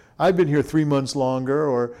 I've been here 3 months longer,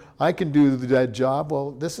 or I can do that job.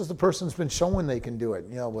 Well, this is the person who's been showing they can do it.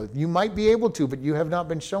 Well, you might be able to, but you have not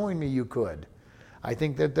been showing me you could. I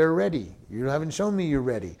think that they're ready. You haven't shown me you're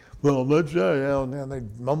ready. Well, let's and they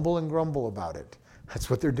mumble and grumble about it.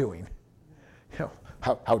 That's what they're doing.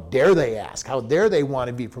 How dare they ask? How dare they want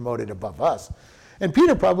to be promoted above us? And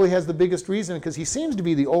Peter probably has the biggest reason, because he seems to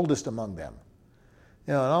be the oldest among them.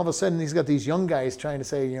 And all of a sudden he's got these young guys trying to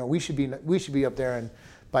say, we should be up there, and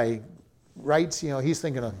by rights, he's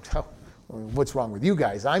thinking of, what's wrong with you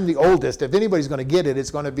guys? I'm the oldest. If anybody's going to get it, it's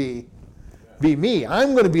going to be me.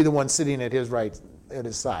 I'm going to be the one sitting at his side. And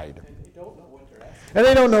they don't know what they're asking. And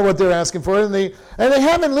they don't know what they're asking for, and they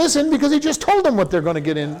haven't listened because he just told them what they're going to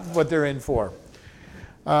get in, what they're in for.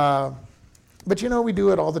 But we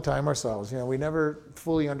do it all the time ourselves. We never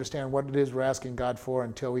fully understand what it is we're asking God for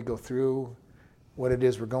until we go through what it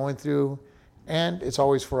is we're going through. And it's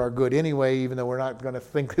always for our good anyway, even though we're not going to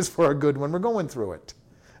think it's for our good when we're going through it,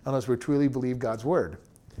 unless we truly believe God's word.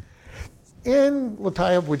 We'll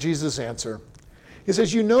tie up with Jesus' answer. He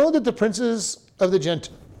says, you know that the princes of the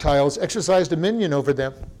Gentiles exercise dominion over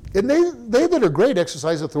them, and they that are great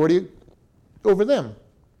exercise authority over them.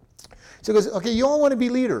 So he goes, okay, you all want to be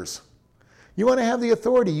leaders. You want to have the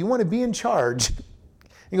authority. You want to be in charge.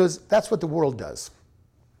 He goes, that's what the world does.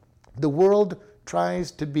 The world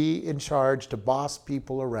tries to be in charge, to boss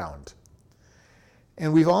people around.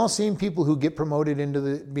 And we've all seen people who get promoted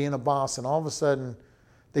into being a boss, and all of a sudden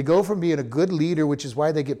they go from being a good leader, which is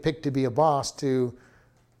why they get picked to be a boss, to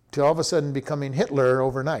all of a sudden becoming Hitler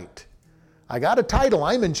overnight. I got a title,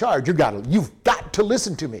 I'm in charge. You've got to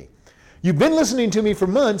listen to me. You've been listening to me for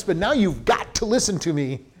months, but now you've got to listen to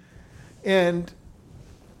me. And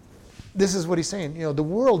this is what he's saying. The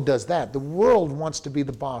world does that. The world wants to be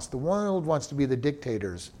the boss. The world wants to be the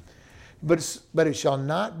dictators. But it shall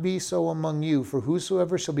not be so among you, for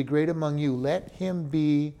whosoever shall be great among you, let him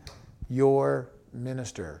be your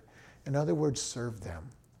minister. In other words, serve them.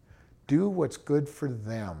 Do what's good for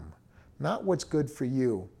them, not what's good for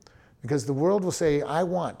you. Because the world will say,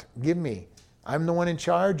 give me. I'm the one in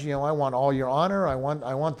charge. I want all your honor. I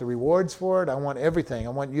want the rewards for it. I want everything. I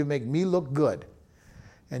want you to make me look good.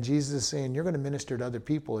 And Jesus is saying, you're going to minister to other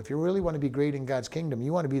people. If you really want to be great in God's kingdom,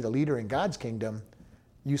 you want to be the leader in God's kingdom,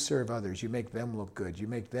 you serve others. You make them look good. You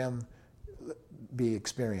make them be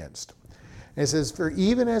experienced. And it says, for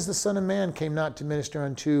even as the Son of Man came not to minister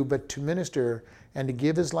unto, but to minister and to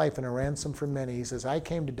give his life in a ransom for many. He says, I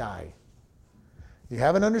came to die. You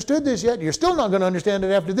haven't understood this yet. You're still not going to understand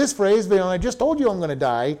it after this phrase, but I just told you I'm going to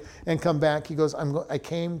die and come back. He goes, I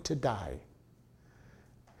came to die.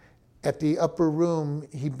 At the upper room,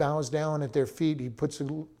 he bows down at their feet. He puts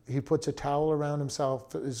a towel around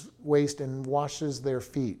himself, his waist, and washes their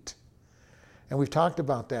feet. And we've talked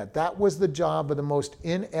about that. That was the job of the most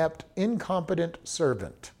inept, incompetent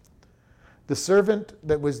servant. The servant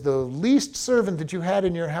that was the least servant that you had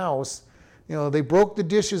in your house. They broke the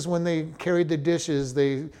dishes when they carried the dishes.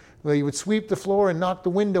 They would sweep the floor and knock the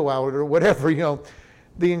window out or whatever.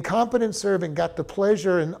 The incompetent servant got the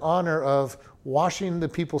pleasure and honor of washing the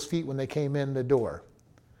people's feet when they came in the door.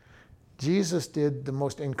 Jesus did the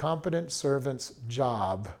most incompetent servant's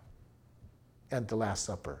job at the Last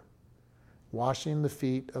Supper, washing the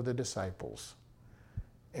feet of the disciples.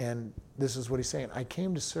 And this is what he's saying. I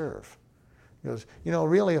came to serve. He goes,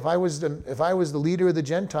 really, if I was the leader of the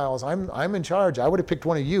Gentiles, I'm in charge. I would have picked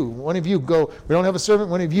one of you. One of you go. We don't have a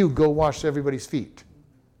servant. One of you go wash everybody's feet.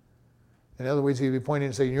 In other words, he'd be pointing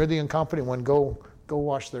and saying, you're the incompetent one. Go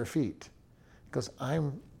wash their feet. Because I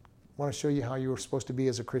want to show you how you were supposed to be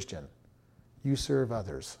as a Christian. You serve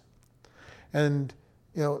others. And,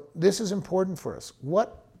 this is important for us.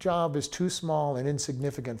 What job is too small and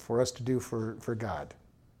insignificant for us to do for God?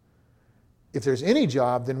 If there's any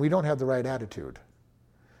job, then we don't have the right attitude.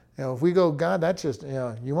 If we go, God, that's just,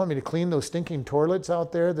 you want me to clean those stinking toilets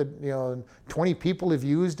out there that, 20 people have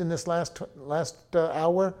used in this last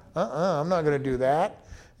hour? I'm not going to do that.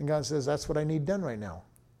 And God says, that's what I need done right now.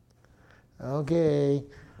 Okay,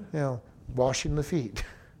 washing the feet.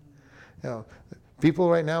 People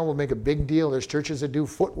right now will make a big deal. There's churches that do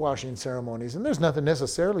foot washing ceremonies, and there's nothing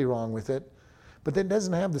necessarily wrong with it, but that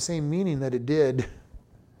doesn't have the same meaning that it did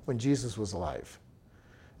when Jesus was alive.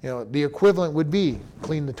 The equivalent would be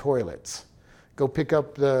clean the toilets, go pick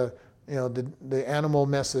up the animal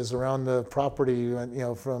messes around the property,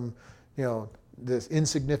 from this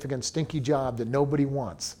insignificant, stinky job that nobody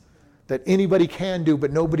wants, that anybody can do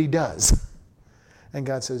but nobody does. And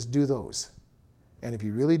God says, do those. And if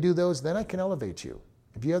you really do those, then I can elevate you.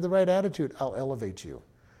 If you have the right attitude, I'll elevate you.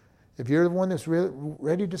 If you're the one that's really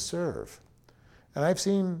ready to serve. And I've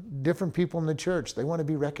seen different people in the church. They want to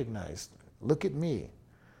be recognized. Look at me.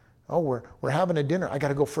 Oh, we're having a dinner. I got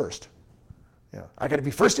to go first. I got to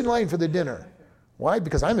be first in line for the dinner. Why?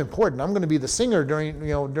 Because I'm important. I'm going to be the singer during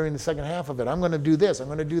the second half of it. I'm going to do this. I'm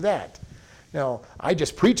going to do that. I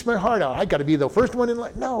just preach my heart out. I got to be the first one in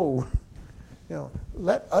line. No.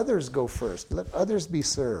 Let others go first. Let others be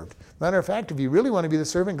served. Matter of fact, if you really want to be the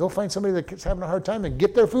servant, go find somebody that's having a hard time and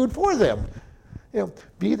get their food for them.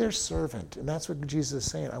 Be their servant. And that's what Jesus is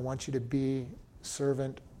saying. I want you to be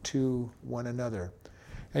servant to one another.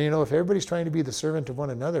 And if everybody's trying to be the servant of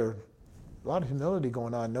one another, a lot of humility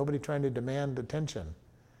going on. Nobody trying to demand attention.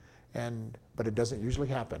 But it doesn't usually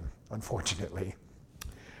happen, unfortunately.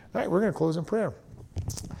 All right, we're going to close in prayer.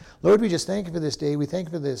 Lord, we just thank you for this day. We thank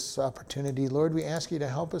you for this opportunity. Lord, we ask you to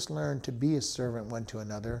help us learn to be a servant one to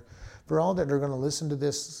another. For all that are going to listen to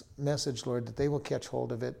this message, Lord, that they will catch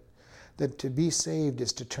hold of it. That to be saved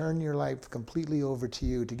is to turn your life completely over to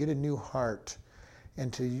you, to get a new heart,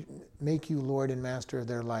 and to make you Lord and Master of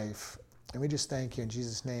their life. And we just thank you in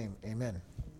Jesus' name. Amen.